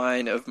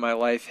timeline of my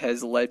life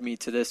has led me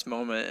to this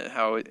moment, and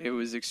how it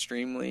was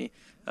extremely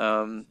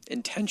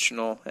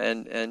intentional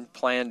and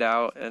planned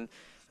out. And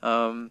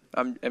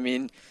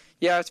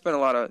it's been a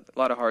lot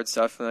of hard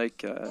stuff,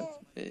 like a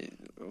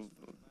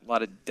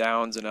lot of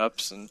downs and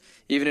ups, and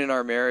even in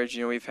our marriage,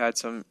 we've had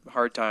some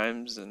hard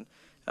times, and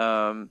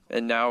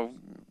now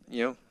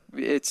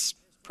it's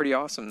pretty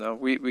awesome, though.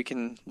 We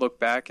can look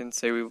back and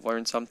say we've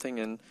learned something,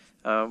 and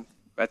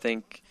I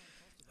think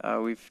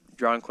we've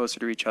drawn closer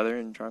to each other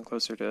and drawn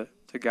closer to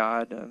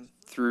God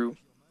through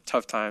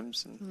tough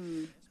times.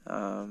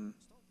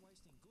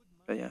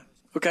 But yeah.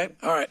 Okay.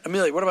 All right.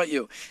 Amelia, what about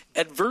you?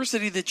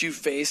 Adversity that you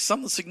faced,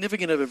 something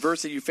significant of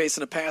adversity you faced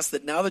in the past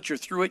that now that you're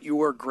through it,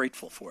 you are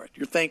grateful for it.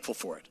 You're thankful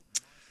for it.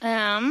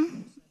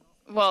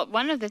 Well,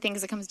 one of the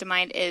things that comes to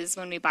mind is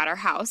when we bought our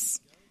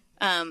house.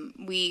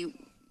 We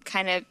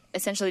kind of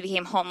essentially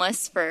became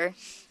homeless for,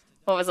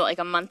 like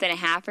a month and a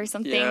half or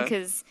something,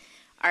 because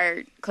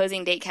our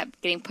closing date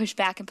kept getting pushed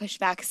back and pushed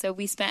back. So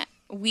we spent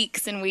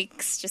weeks and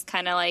weeks just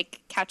kind of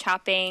like couch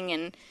hopping,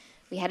 and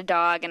we had a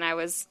dog, and I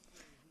was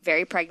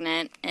very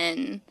pregnant.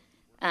 And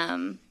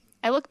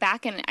I look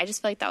back and I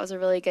just feel like that was a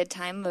really good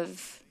time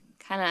of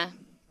kind of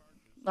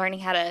learning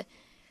how to,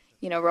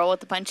 roll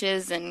with the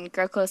punches and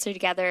grow closer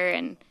together,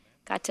 and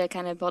got to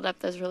kind of build up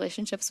those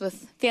relationships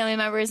with family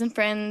members and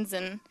friends,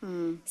 and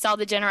saw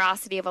the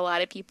generosity of a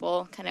lot of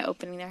people kind of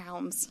opening their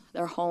homes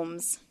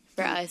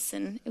for us,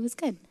 and it was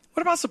good.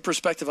 What about some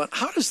perspective on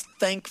how does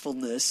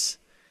thankfulness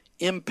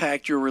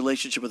impact your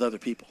relationship with other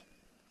people?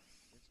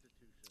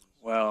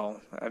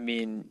 Well, I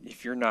mean,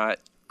 if you're not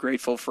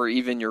grateful for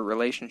even your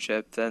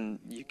relationship, then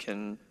you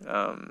can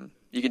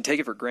take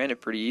it for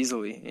granted pretty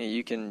easily.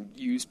 You can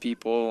use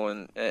people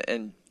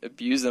and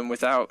abuse them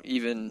without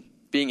even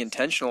being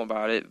intentional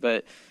about it.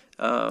 But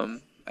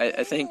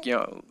I think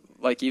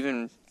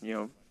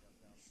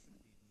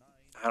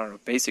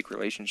basic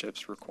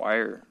relationships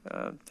require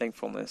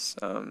thankfulness,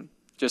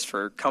 just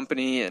for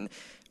company and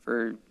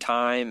for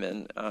time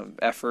and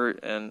effort,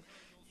 and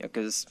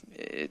because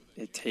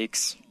it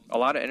takes a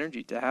lot of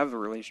energy to have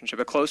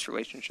a close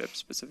relationship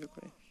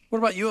specifically. What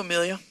about you,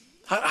 Amelia?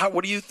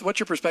 What's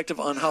your perspective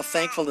on how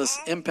thankfulness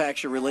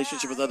impacts your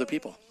relationship with other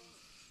people?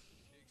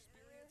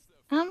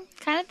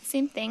 Kind of the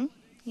same thing.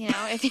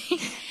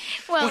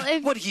 Well,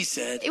 what he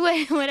said.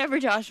 Whatever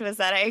Joshua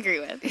said, I agree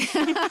with.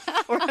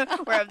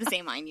 we're of the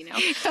same mind,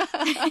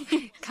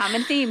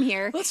 Common theme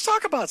here. Let's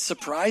talk about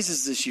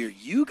surprises this year.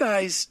 You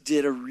guys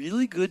did a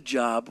really good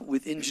job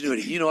with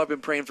ingenuity. You know, I've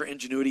been praying for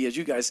ingenuity as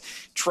you guys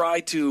try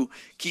to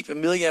keep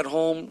Amelia at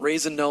home,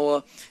 raising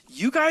Noah.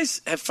 You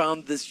guys have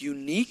found this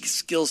unique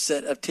skill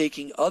set of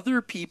taking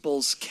other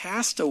people's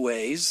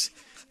castaways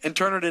and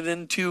turning it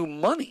into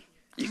money.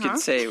 You could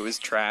say it was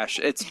trash.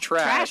 It's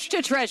trash. Trash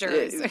to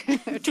treasures.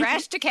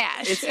 Trash to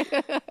cash.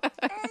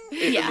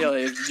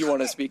 Amelia, do you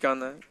want to speak on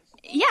that?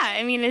 Yeah,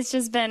 I mean,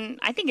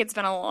 I think it's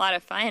been a lot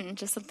of fun,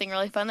 just something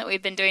really fun that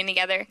we've been doing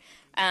together.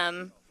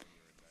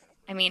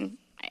 I mean,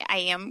 I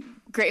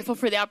am grateful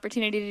for the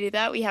opportunity to do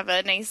that. We have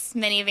a nice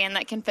minivan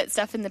that can fit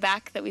stuff in the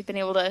back that we've been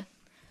able to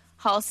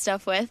haul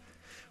stuff with.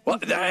 Well,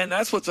 and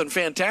that's what's been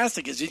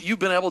fantastic is you've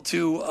been able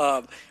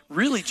to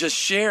really just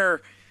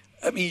share,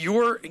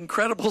 your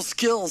incredible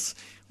skills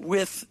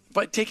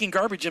by taking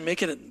garbage and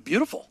making it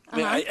beautiful.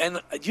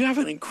 And you have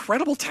an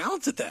incredible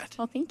talent at that.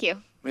 Well, thank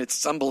you.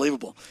 It's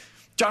unbelievable.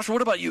 Joshua,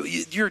 what about you?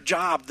 Your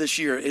job this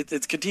year,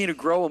 it's continued to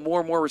grow and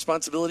more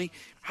responsibility.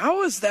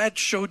 How has that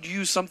showed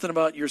you something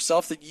about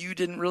yourself that you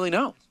didn't really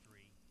know?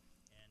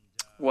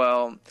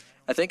 Well,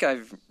 I think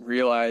I've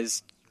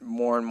realized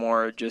more and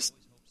more just,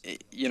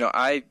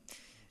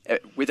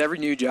 with every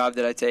new job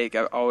that I take,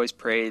 I always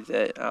pray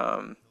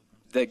that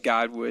that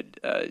God would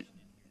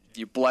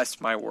you bless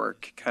my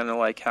work, kind of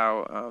like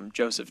how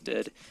Joseph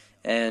did.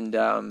 And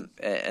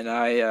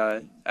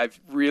I've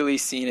really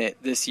seen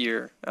it this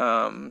year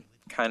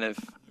kind of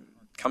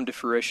come to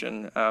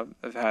fruition.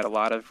 I've had a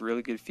lot of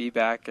really good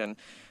feedback, and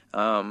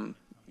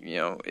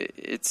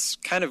it's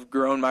kind of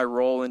grown my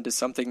role into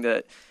something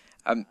that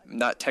I'm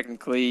not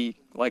technically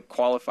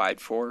qualified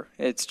for.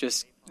 It's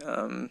just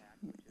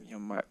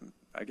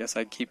I guess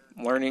I keep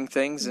learning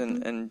things,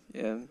 and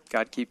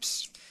God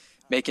keeps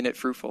making it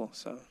fruitful.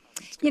 So.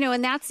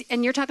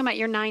 And you're talking about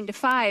your 9 to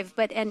 5,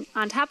 and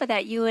on top of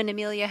that, you and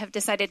Amelia have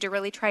decided to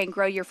really try and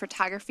grow your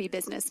photography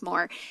business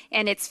more.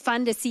 And it's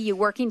fun to see you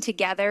working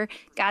together.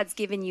 God's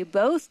given you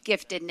both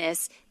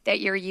giftedness that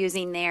you're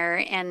using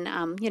there. And,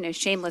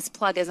 shameless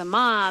plug as a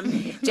mom,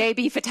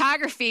 JB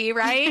Photography,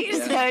 right?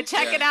 So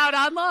check it out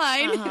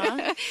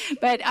online.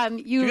 But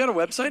you got a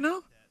website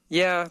now?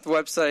 Yeah, the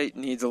website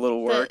needs a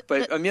little work,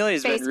 but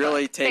Amelia's been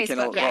really taking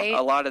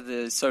a lot of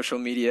the social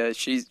media.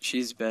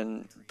 She's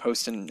been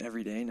posting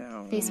every day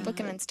now. Facebook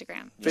and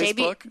Instagram.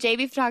 Facebook?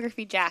 JB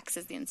Photography Jax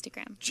is the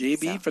Instagram.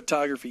 JB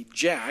Photography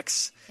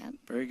Jax. Yep.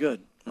 Very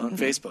good. On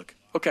Facebook.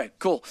 Okay,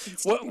 cool.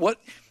 What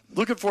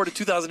looking forward to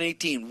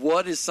 2018,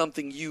 what is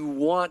something you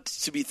want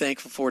to be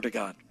thankful for to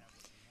God?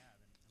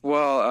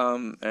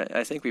 Well,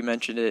 I think we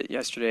mentioned it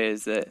yesterday,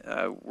 is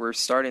that we're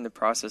starting the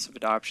process of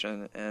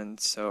adoption, and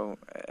so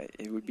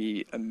it would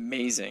be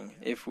amazing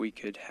if we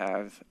could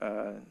have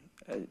an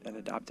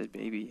adopted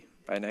baby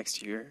by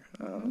next year.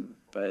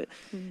 But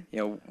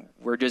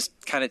we're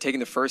just kind of taking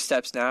the first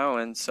steps now,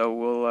 and so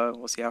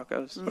we'll see how it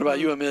goes. What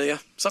about you, Amelia?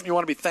 Something you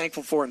want to be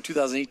thankful for in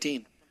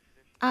 2018?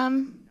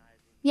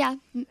 Yeah,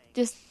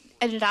 just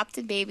an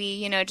adopted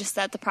baby, just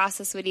that the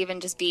process would even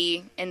just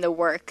be in the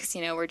works.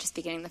 We're just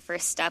beginning the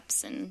first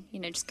steps and,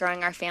 just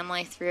growing our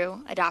family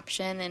through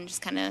adoption, and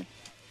just kind of,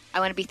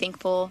 I want to be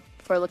thankful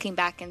for looking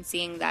back and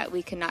seeing that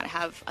we could not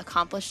have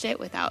accomplished it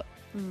without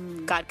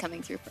God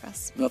coming through for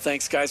us. Well,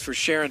 thanks, guys, for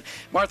sharing.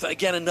 Martha,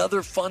 again,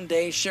 another fun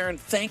day, sharing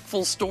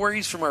thankful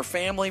stories from our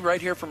family right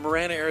here from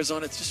Marana,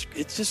 Arizona.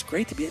 It's just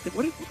great to be.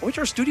 I wish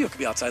our studio could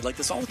be outside like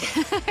this all the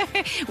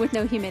time. With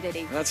no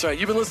humidity. That's right.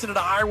 You've been listening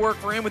to I Work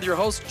for Him with your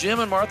hosts, Jim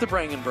and Martha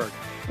Brangenberg.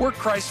 We're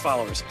Christ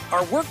followers.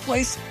 Our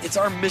workplace, it's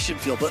our mission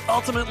field, but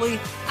ultimately,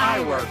 I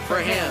work for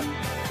Him.